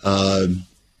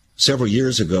several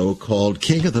years ago called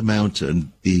King of the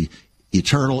Mountain, the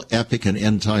Eternal, Epic, and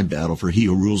End-Time Battle for He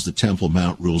Who Rules the Temple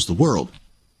Mount Rules the World.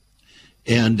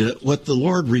 And what the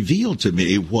Lord revealed to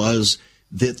me was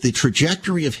that the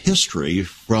trajectory of history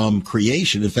from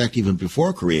creation, in fact, even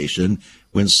before creation,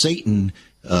 when Satan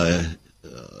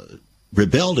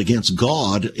rebelled against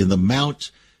God in the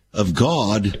Mount of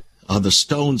God on the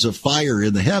stones of fire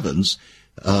in the heavens,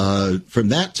 from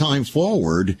that time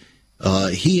forward,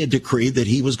 he had decreed that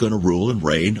he was going to rule and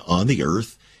reign on the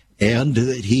earth, and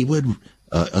that he would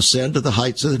ascend to the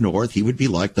heights of the north. He would be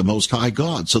like the Most High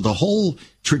God. So the whole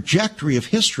trajectory of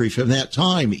history from that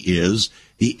time is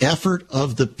the effort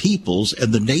of the peoples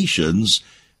and the nations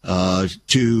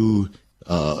to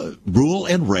rule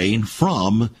and reign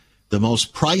from the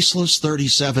most priceless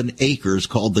 37 acres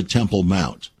called the Temple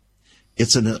Mount.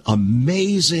 It's an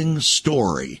amazing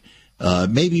story.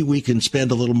 Maybe we can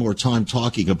spend a little more time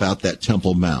talking about that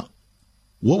Temple Mount.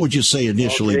 What would you say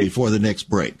initially before the next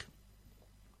break?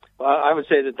 Well, I would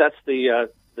say that that's the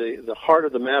heart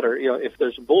of the matter. You know, if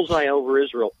there's a bullseye over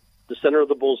Israel, the center of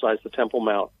the bullseye is the Temple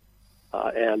Mount.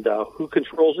 And who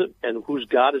controls it and whose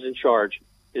God is in charge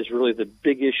is really the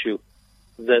big issue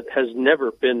that has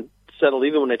never been settled,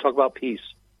 even when they talk about peace.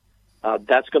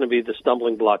 That's going to be the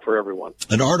stumbling block for everyone.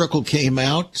 An article came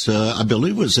out, I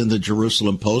believe it was in the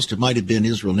Jerusalem Post, it might have been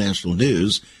Israel National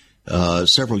News,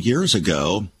 several years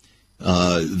ago,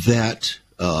 that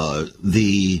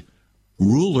the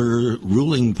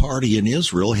ruling party in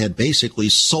Israel had basically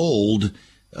sold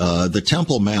the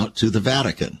Temple Mount to the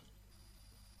Vatican.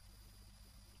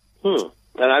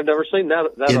 And I've never seen that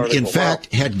article. In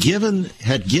fact, had given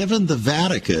the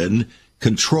Vatican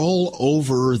control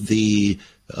over the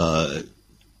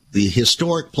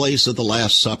historic place of the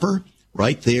Last Supper,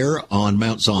 right there on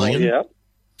Mount Zion,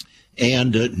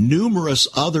 and numerous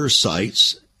other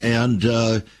sites. And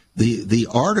the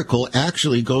article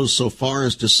actually goes so far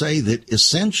as to say that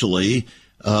essentially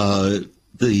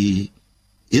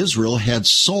Israel had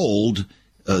sold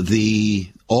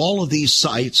all of these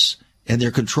sites and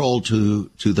their control to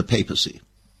the papacy.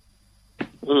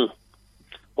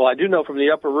 Well, I do know from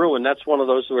the Upper Room, and that's one of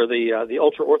those where the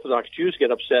ultra-Orthodox Jews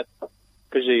get upset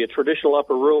because the traditional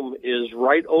Upper Room is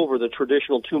right over the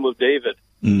traditional Tomb of David.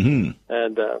 Mm-hmm.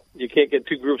 And you can't get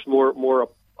two groups more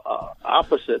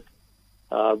opposite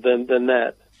than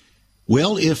that.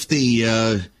 Well, if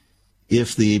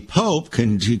the Pope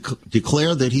can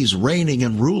declare that he's reigning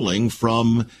and ruling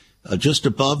from just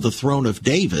above the throne of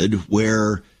David,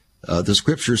 where the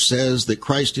Scripture says that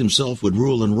Christ himself would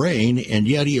rule and reign, and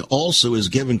yet he also is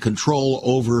given control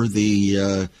over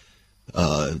the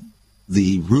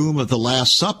room of the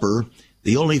Last Supper,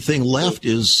 the only thing left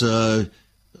is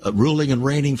ruling and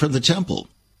reigning from the temple.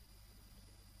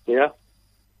 Yeah.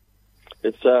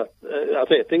 It's I'll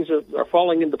tell you, things are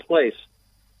falling into place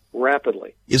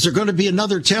rapidly. Is there going to be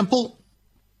another temple?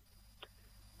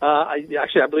 I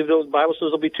believe the Bible says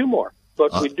there'll be two more.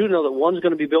 But we do know that one's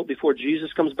going to be built before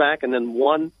Jesus comes back, and then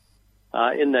one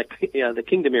in the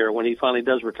kingdom era when he finally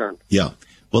does return. Yeah.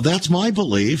 Well, that's my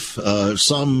belief.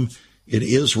 Some in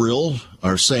Israel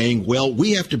are saying, well,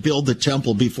 we have to build the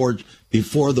temple before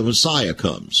the Messiah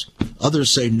comes. Others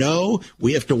say, no,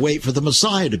 we have to wait for the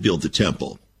Messiah to build the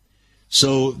temple.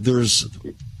 So there's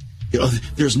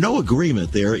no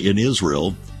agreement there in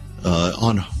Israel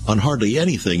on hardly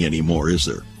anything anymore, is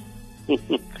there?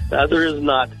 There is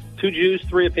not. 2 Jews,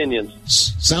 3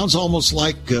 opinions. Sounds almost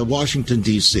like Washington,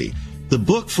 D.C. The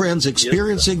book, friends,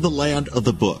 Experiencing the Land of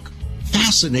the Book.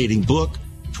 Fascinating book.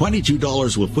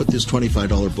 $22 will put this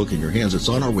 $25 book in your hands. It's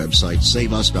on our website,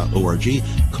 saveus.org.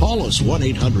 Call us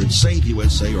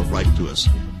 1-800-SAVE-USA or write to us.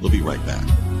 We'll be right back.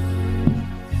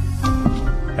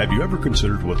 Have you ever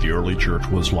considered what the early church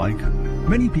was like?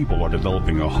 Many people are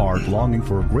developing a heart longing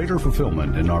for greater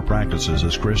fulfillment in our practices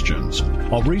as Christians.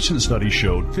 A recent study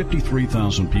showed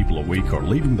 53,000 people a week are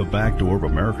leaving the back door of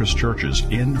America's churches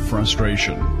in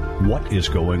frustration. What is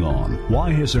going on?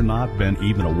 Why has there not been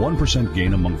even a 1%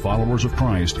 gain among followers of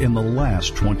Christ in the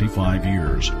last 25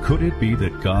 years? Could it be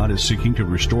that God is seeking to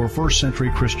restore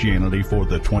first-century Christianity for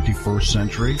the 21st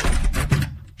century?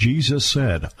 Jesus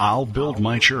said, I'll build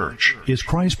my church. Is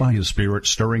Christ by his Spirit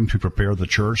stirring to prepare the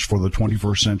church for the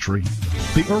 21st century?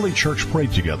 The early church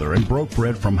prayed together and broke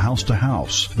bread from house to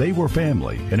house. They were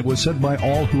family, and it was said by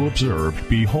all who observed,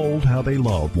 behold how they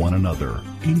love one another.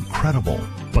 Incredible.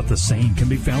 But the same can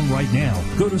be found right now.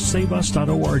 Go to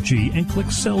saveus.org and click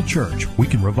Cell Church. We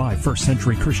can revive first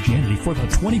century Christianity for the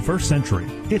 21st century.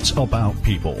 It's about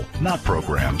people, not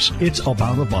programs. It's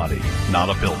about a body, not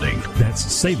a building. That's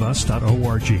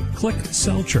saveus.org. Click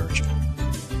Cell Church.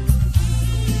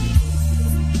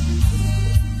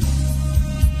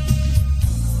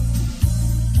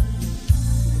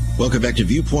 Welcome back to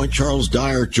Viewpoint. Charles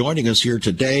Dyer joining us here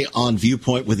today on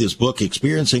Viewpoint with his book,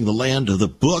 Experiencing the Land of the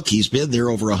Book. He's been there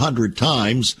over 100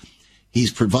 times.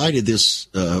 he's provided this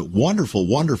wonderful,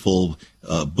 wonderful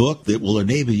book that will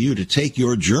enable you to take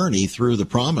your journey through the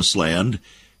Promised Land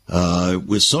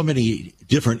with so many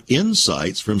different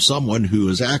insights from someone who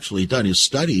has actually done his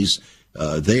studies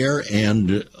there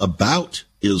and about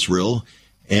Israel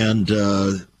and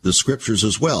the scriptures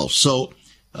as well. So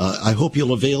I hope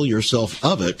you'll avail yourself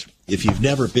of it if you've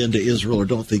never been to Israel or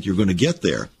don't think you're going to get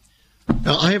there.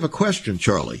 Now, I have a question,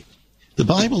 Charlie. The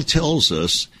Bible tells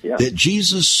us that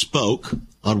Jesus spoke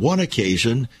on one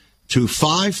occasion to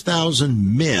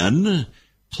 5,000 men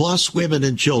plus women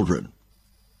and children.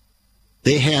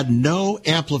 They had no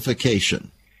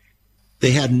amplification.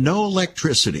 They had no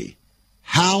electricity.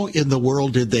 How in the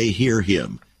world did they hear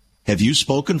him? Have you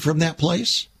spoken from that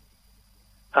place?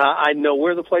 I know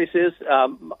where the place is.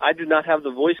 I do not have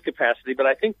the voice capacity, but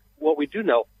I think what we do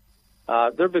know,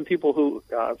 there have been people who,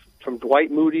 from Dwight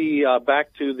Moody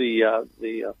back to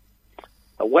the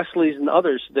Wesleys and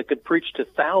others, that could preach to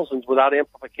thousands without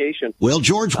amplification. Well,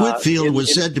 George Whitefield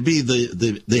was said to be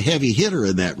the heavy hitter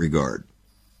in that regard.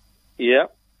 Yeah.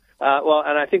 Well,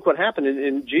 and I think what happened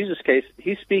in Jesus' case,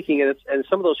 he's speaking, and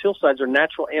some of those hillsides are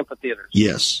natural amphitheaters.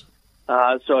 Yes.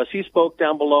 So as he spoke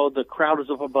down below, the crowd was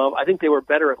up above. I think they were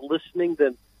better at listening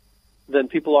than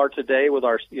people are today with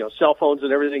our cell phones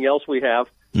and everything else we have.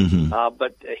 Mm-hmm.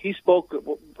 But he spoke,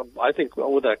 I think,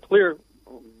 with a clear,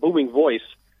 booming voice.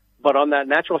 But on that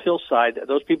natural hillside,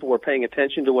 those people were paying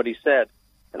attention to what he said.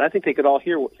 And I think they could all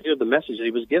hear the message that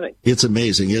he was giving. It's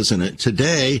amazing, isn't it?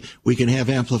 Today, we can have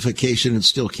amplification and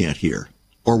still can't hear,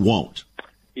 or won't.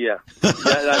 Yeah.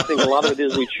 I think a lot of it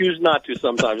is we choose not to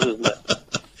sometimes, isn't it?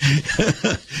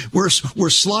 We're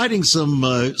sliding some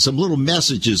little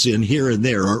messages in here and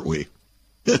there, aren't we?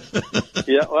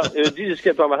 Yeah, well, Jesus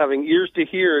kept talking about having ears to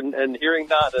hear and hearing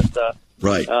not. And,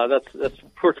 right. That's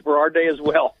for our day as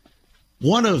well.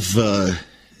 One of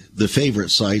the favorite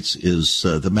sites is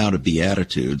the Mount of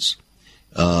Beatitudes.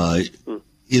 Do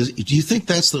you think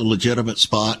that's the legitimate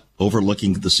spot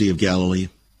overlooking the Sea of Galilee?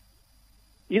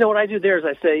 You know what I do there is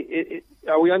I say,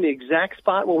 are we on the exact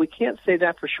spot? Well, we can't say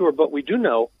that for sure, but we do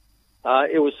know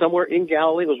it was somewhere in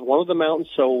Galilee. It was one of the mountains,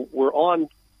 so we're on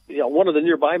one of the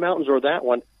nearby mountains or that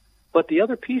one. But the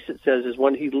other piece it says is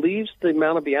when he leaves the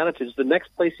Mount of Beatitudes, the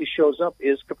next place he shows up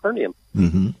is Capernaum.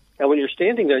 Mm-hmm. And when you're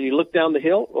standing there, you look down the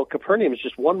hill, well, Capernaum is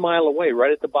just 1 mile away,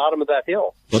 right at the bottom of that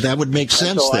hill. Well, that would make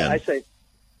sense then. I say,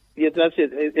 yeah, that's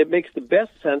it. It makes the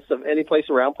best sense of any place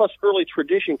around. Plus, early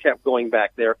tradition kept going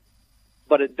back there.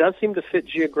 But it does seem to fit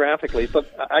geographically.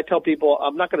 But I tell people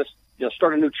I'm not going to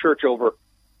start a new church over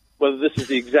whether this is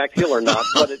the exact hill or not,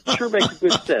 but it sure makes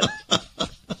good sense.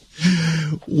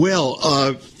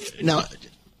 Well, now,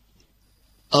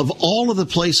 of all of the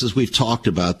places we've talked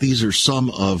about, these are some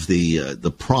of the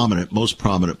most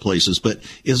prominent places. But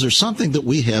is there something that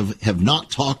we have not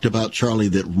talked about, Charlie,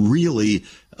 that really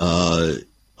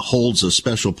holds a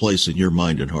special place in your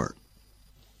mind and heart?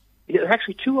 Yeah,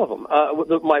 actually, two of them.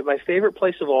 My favorite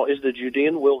place of all is the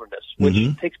Judean wilderness,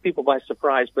 which takes people by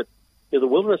surprise. But the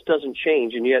wilderness doesn't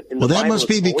change, and yet in the Bible, that must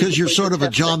be because you're sort of a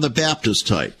John the Baptist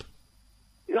type.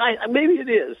 Maybe it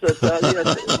is,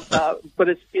 but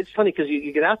it's funny because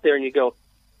you get out there and you go,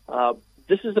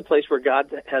 this is the place where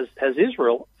God has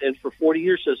Israel, and for 40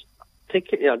 years says,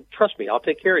 trust me, I'll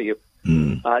take care of you.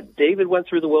 David went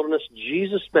through the wilderness.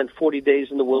 Jesus spent 40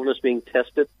 days in the wilderness being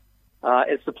tested.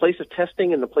 It's the place of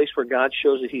testing and the place where God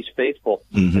shows that he's faithful.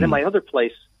 Mm-hmm. And then my other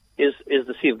place is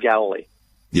the Sea of Galilee.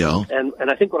 Yeah. And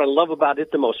I think what I love about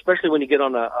it the most, especially when you get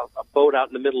on a boat out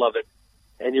in the middle of it,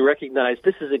 and you recognize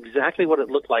this is exactly what it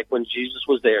looked like when Jesus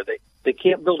was there. They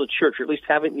can't build a church, or at least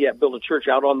haven't yet built a church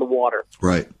out on the water.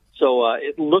 Right. So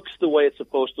it looks the way it's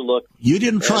supposed to look. You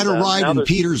didn't try to ride in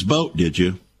Peter's boat, did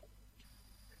you?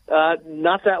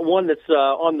 Not that one that's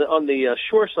on the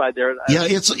shore side there. Yeah,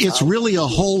 it's really a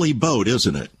holy boat,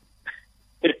 isn't it?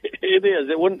 It is.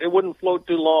 It wouldn't float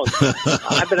too long.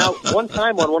 I've been out one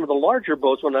time on one of the larger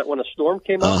boats when a storm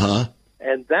came up,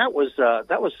 and that was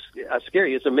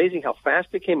scary. It's amazing how fast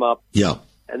it came up. Yeah.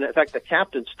 And in fact, the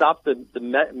captain stopped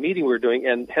the meeting we were doing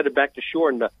and headed back to shore,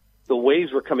 and the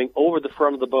waves were coming over the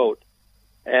front of the boat,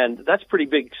 and that's a pretty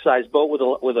big sized boat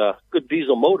with a good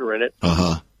diesel motor in it.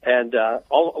 And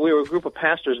we were a group of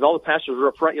pastors, and all the pastors were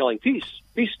up front yelling, "Peace,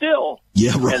 be still."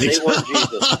 Yeah, right. And they weren't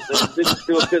Jesus. They didn't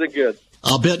do a bit of good.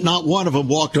 I'll bet not one of them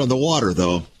walked on the water,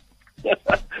 though.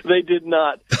 They did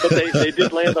not, but they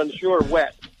did land on shore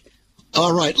wet.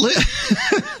 All right,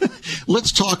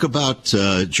 let's talk about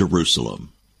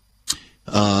Jerusalem.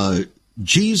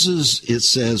 Jesus, it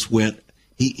says, when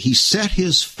he set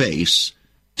his face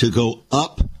to go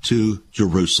up to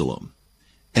Jerusalem.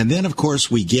 And then, of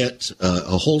course, we get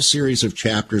a whole series of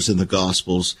chapters in the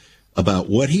Gospels about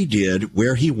what he did,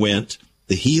 where he went,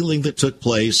 the healing that took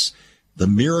place, the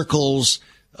miracles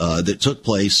that took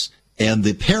place, and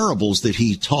the parables that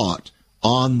he taught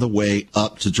on the way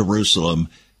up to Jerusalem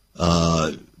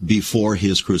before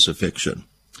his crucifixion.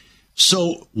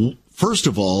 So, first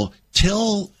of all,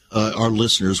 tell our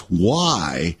listeners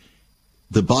why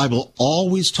the Bible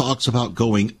always talks about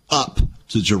going up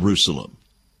to Jerusalem.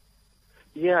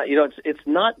 Yeah, it's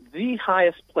not the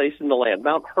highest place in the land.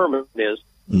 Mount Hermon is,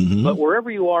 but wherever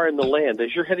you are in the land,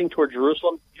 as you're heading toward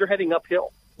Jerusalem, you're heading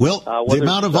uphill. Well, the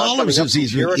Mount of Olives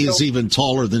is even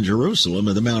taller than Jerusalem,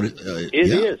 and the Mount It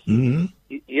is. Mm-hmm.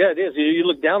 Yeah, it is. You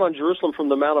look down on Jerusalem from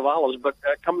the Mount of Olives, but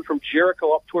coming from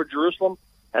Jericho up toward Jerusalem,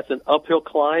 that's an uphill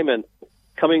climb, and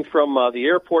coming from the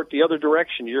airport the other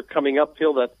direction, you're coming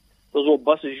uphill. Those little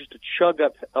buses used to chug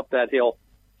up that hill.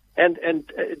 And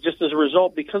just as a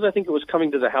result, because I think it was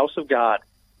coming to the house of God,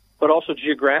 but also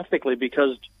geographically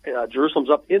because Jerusalem's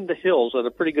up in the hills at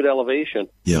a pretty good elevation.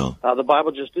 Yeah. The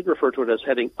Bible just did refer to it as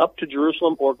heading up to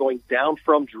Jerusalem or going down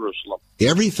from Jerusalem.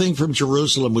 Everything from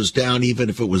Jerusalem was down, even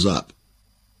if it was up.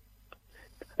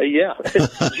 Yeah.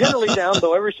 Generally down,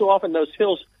 though. Every so often those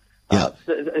hills.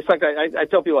 In fact, I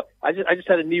tell people, I just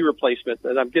had a knee replacement,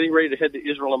 and I'm getting ready to head to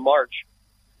Israel in March.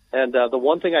 And the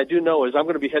one thing I do know is I'm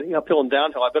going to be heading uphill and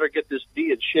downhill. I better get this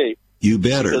knee in shape. You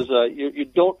better, because you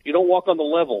don't walk on the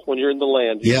level when you're in the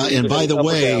land. And by the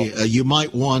way, you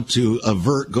might want to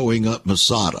avert going up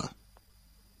Masada.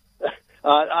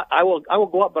 I will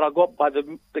go up, but I'll go up by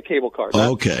the cable car.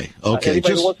 Okay.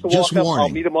 Anybody who wants to just walk warning. Up,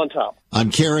 I'll meet him on top.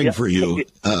 I'm caring for you.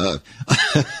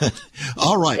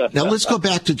 All right. Now let's go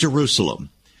back to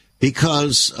Jerusalem,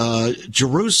 because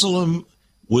Jerusalem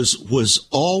was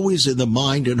always in the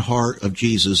mind and heart of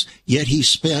Jesus, yet he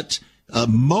spent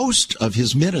most of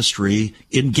his ministry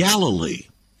in Galilee,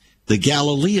 the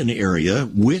Galilean area,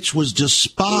 which was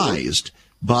despised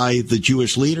by the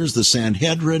Jewish leaders, the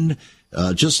Sanhedrin.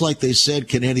 Just like they said,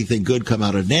 can anything good come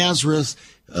out of Nazareth?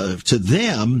 To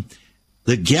them,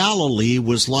 the Galilee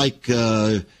was like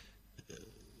a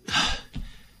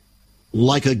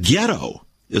ghetto,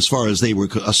 as far as they were,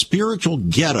 a spiritual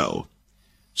ghetto.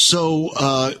 So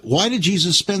why did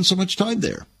Jesus spend so much time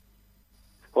there?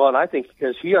 Well, and I think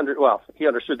because he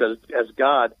understood that as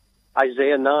God.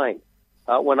 Isaiah 9,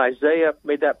 when Isaiah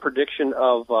made that prediction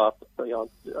of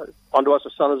unto us a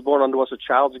son is born, unto us a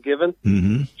child is given.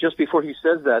 Mm-hmm. Just before he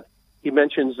says that, he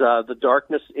mentions the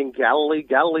darkness in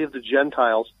Galilee of the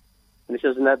Gentiles, and he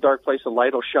says, "In that dark place a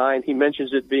light will shine." He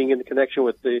mentions it being in connection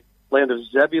with the land of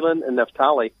Zebulun and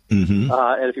Naphtali. Mm-hmm.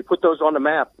 And if you put those on the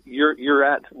map, you're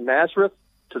at Nazareth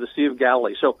to the Sea of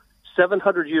Galilee. So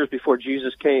 700 years before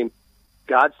Jesus came,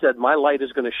 God said, "My light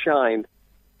is going to shine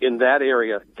in that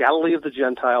area, Galilee of the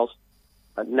Gentiles,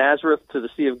 Nazareth to the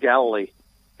Sea of Galilee."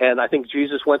 And I think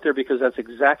Jesus went there because that's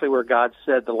exactly where God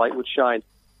said the light would shine.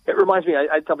 It reminds me,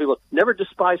 I tell people, never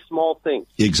despise small things.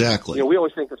 Exactly. We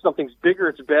always think if something's bigger,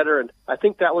 it's better. And I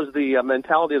think that was the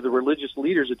mentality of the religious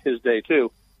leaders at his day,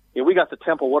 too. We got the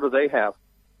temple. What do they have?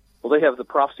 Well, they have the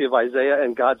prophecy of Isaiah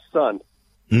and God's Son.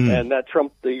 And that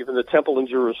trumped even the temple in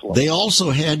Jerusalem. They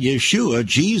also had Yeshua,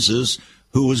 Jesus,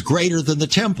 who was greater than the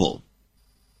temple.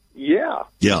 Yeah.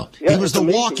 He was the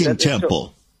walking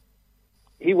temple.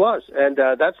 He was, and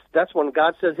that's when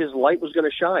God said his light was going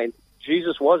to shine.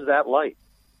 Jesus was that light.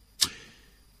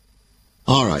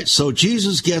 All right, so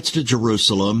Jesus gets to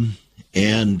Jerusalem,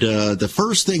 and the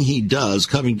first thing he does,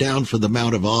 coming down from the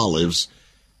Mount of Olives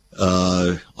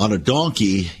on a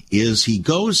donkey, is he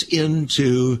goes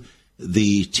into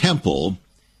the temple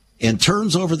and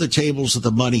turns over the tables of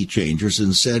the money changers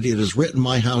and said, "It is written,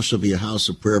 my house shall be a house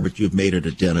of prayer, but you've made it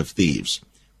a den of thieves."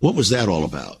 What was that all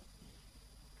about?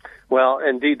 Well,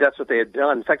 indeed, that's what they had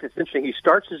done. In fact, it's interesting. He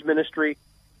starts his ministry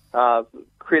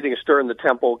creating a stir in the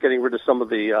temple, getting rid of some of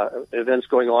the events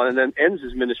going on, and then ends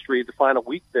his ministry the final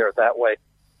week there that way.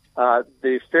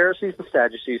 The Pharisees and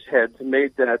Sadducees had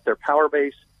made that their power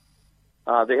base.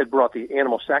 They had brought the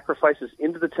animal sacrifices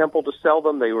into the temple to sell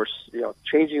them. They were,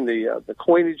 changing the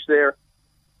coinage there.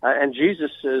 And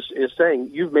Jesus is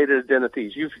saying, "You've made it a den of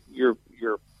thieves. Your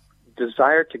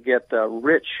desire to get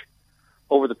rich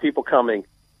over the people coming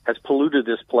has polluted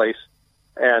this place."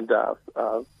 And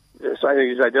so I think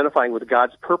he's identifying with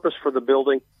God's purpose for the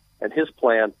building and his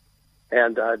plan,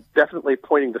 and definitely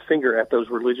pointing the finger at those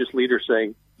religious leaders,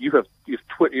 saying, You've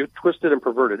twisted and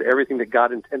perverted everything that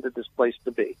God intended this place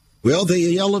to be. Well,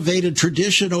 they elevated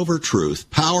tradition over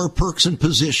truth, power, perks, and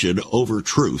position over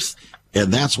truth.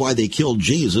 And that's why they killed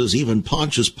Jesus. Even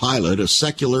Pontius Pilate, a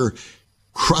secular,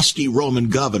 crusty Roman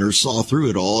governor, saw through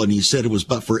it all, and he said it was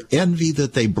but for envy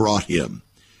that they brought him.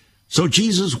 So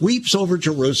Jesus weeps over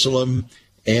Jerusalem,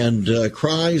 and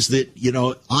cries that,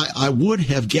 I would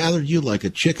have gathered you like a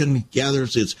chicken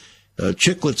gathers its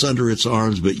chicklets under its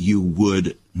arms, but you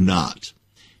would not.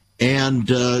 And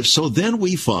so then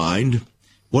we find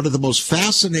one of the most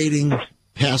fascinating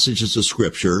passages of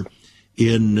Scripture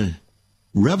in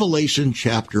Revelation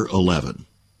chapter 11.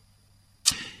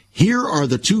 Here are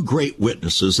the two great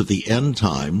witnesses of the end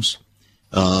times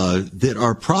that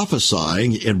are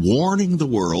prophesying and warning the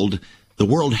world. The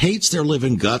world hates their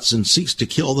living guts and seeks to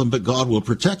kill them, but God will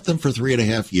protect them for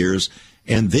 3.5 years,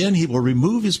 and then he will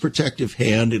remove his protective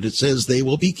hand, and it says they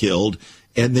will be killed,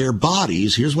 and their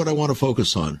bodies, here's what I want to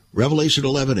focus on, Revelation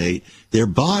 11:8, their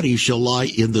bodies shall lie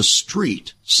in the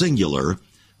street, singular,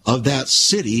 of that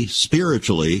city,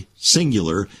 spiritually,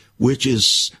 singular, which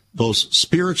is both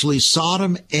spiritually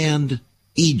Sodom and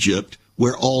Egypt,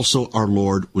 where also our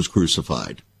Lord was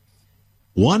crucified.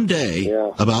 One day,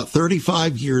 about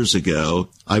 35 years ago,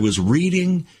 I was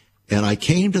reading, and I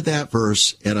came to that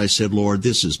verse, and I said, Lord,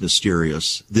 this is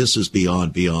mysterious. This is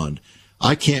beyond.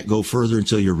 I can't go further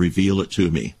until you reveal it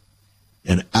to me.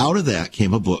 And out of that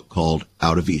came a book called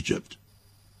Out of Egypt.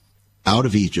 Out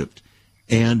of Egypt.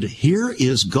 And here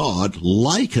is God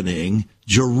likening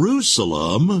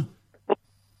Jerusalem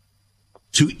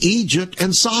to Egypt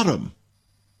and Sodom,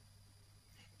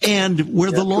 and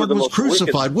where the Lord was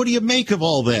crucified. Wicked. What do you make of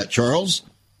all that, Charles?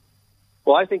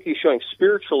 Well, I think he's showing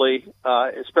spiritually,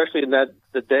 especially in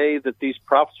the day that these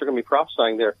prophets are going to be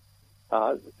prophesying there,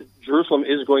 Jerusalem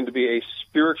is going to be a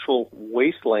spiritual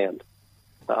wasteland.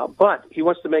 But he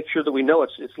wants to make sure that we know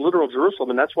it's literal Jerusalem,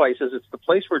 and that's why he says it's the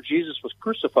place where Jesus was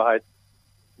crucified,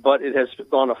 but it has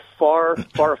gone far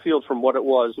afield from what it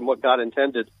was and what God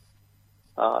intended.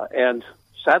 And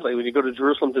sadly, when you go to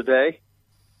Jerusalem today,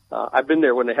 I've been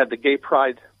there when they had the gay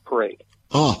pride parade.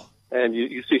 Oh. And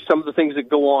you see some of the things that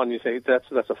go on. You say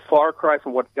that's a far cry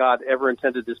from what God ever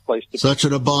intended this place to be. Such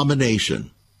an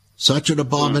abomination. Such an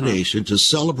abomination to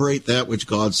celebrate that which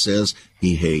God says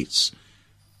he hates.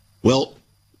 Well,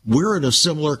 we're in a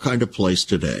similar kind of place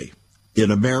today. In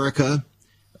America,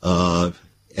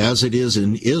 as it is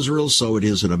in Israel, so it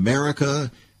is in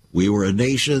America. We were a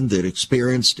nation that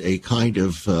experienced a kind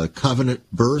of covenant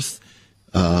birth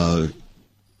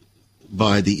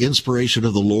by the inspiration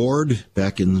of the Lord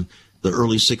back in the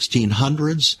early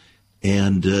 1600s.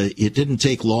 And it didn't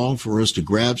take long for us to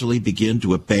gradually begin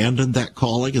to abandon that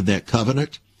calling and that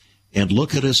covenant. And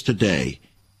look at us today.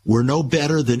 We're no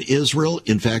better than Israel.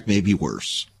 In fact, maybe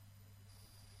worse.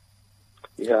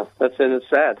 Yeah, it's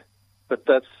sad. But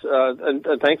and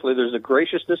thankfully there's a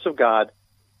graciousness of God.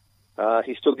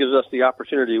 He still gives us the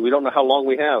opportunity. We don't know how long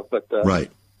we have, but right.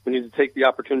 We need to take the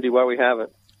opportunity while we have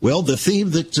it. Well, the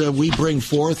theme that we bring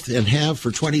forth and have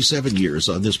for 27 years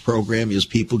on this program is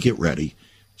people get ready.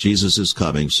 Jesus is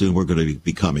coming. Soon we're going to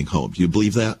be coming home. Do you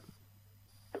believe that?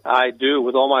 I do,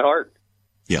 with all my heart.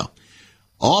 Yeah.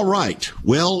 All right.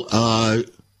 Well,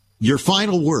 your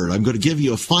final word. I'm going to give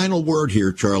you a final word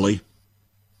here, Charlie.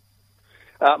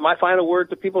 My final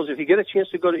word to people is if you get a chance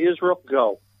to go to Israel,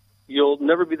 go. You'll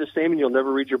never be the same, and you'll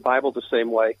never read your Bible the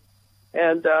same way.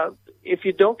 And if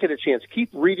you don't get a chance, keep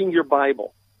reading your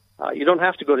Bible. You don't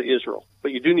have to go to Israel,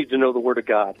 but you do need to know the Word of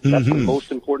God. That's the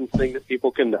most important thing that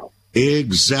people can know.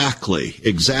 Exactly.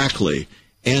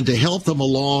 And to help them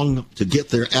along to get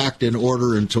their act in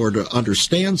order and to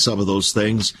understand some of those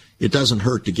things, it doesn't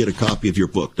hurt to get a copy of your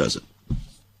book, does it?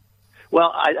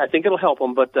 Well, I think it'll help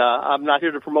them, but I'm not here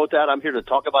to promote that. I'm here to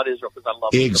talk about Israel because I love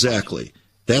it. Exactly.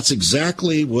 That's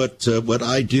exactly what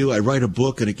I do. I write a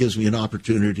book, and it gives me an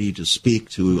opportunity to speak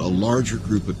to a larger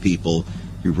group of people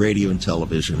through radio and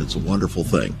television. It's a wonderful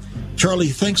thing. Charlie,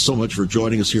 thanks so much for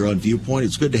joining us here on Viewpoint.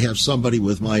 It's good to have somebody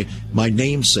with my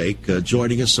namesake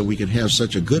joining us so we can have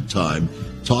such a good time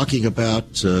talking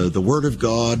about the Word of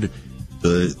God,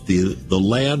 the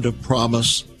land of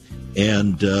promise,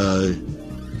 and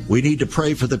we need to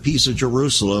pray for the peace of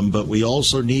Jerusalem, but we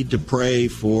also need to pray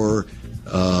for,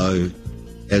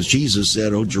 as Jesus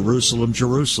said, "Oh, Jerusalem,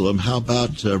 Jerusalem, how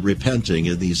about repenting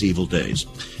in these evil days?"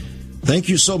 Thank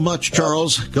you so much,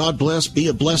 Charles. God bless. Be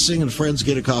a blessing. And friends,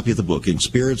 get a copy of the book,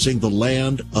 Experiencing the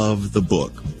Land of the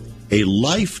Book, a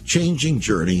life-changing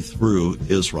journey through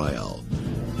Israel.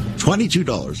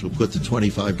 $22. We'll put the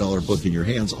 $25 book in your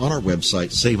hands on our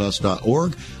website,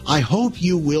 saveus.org. I hope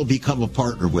you will become a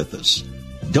partner with us.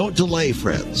 Don't delay,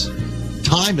 friends.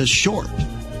 Time is short.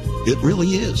 It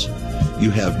really is. You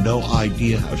have no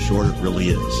idea how short it really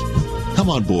is.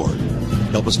 Come on board.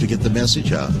 Help us to get the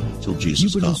message out till Jesus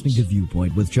You've been comes. listening to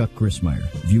Viewpoint with Chuck Chrismeyer.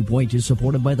 Viewpoint is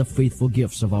supported by the faithful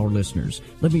gifts of our listeners.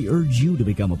 Let me urge you to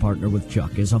become a partner with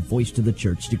Chuck as a voice to the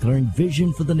church declaring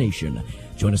vision for the nation.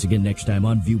 Join us again next time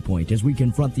on Viewpoint as we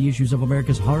confront the issues of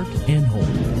America's heart and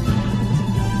home.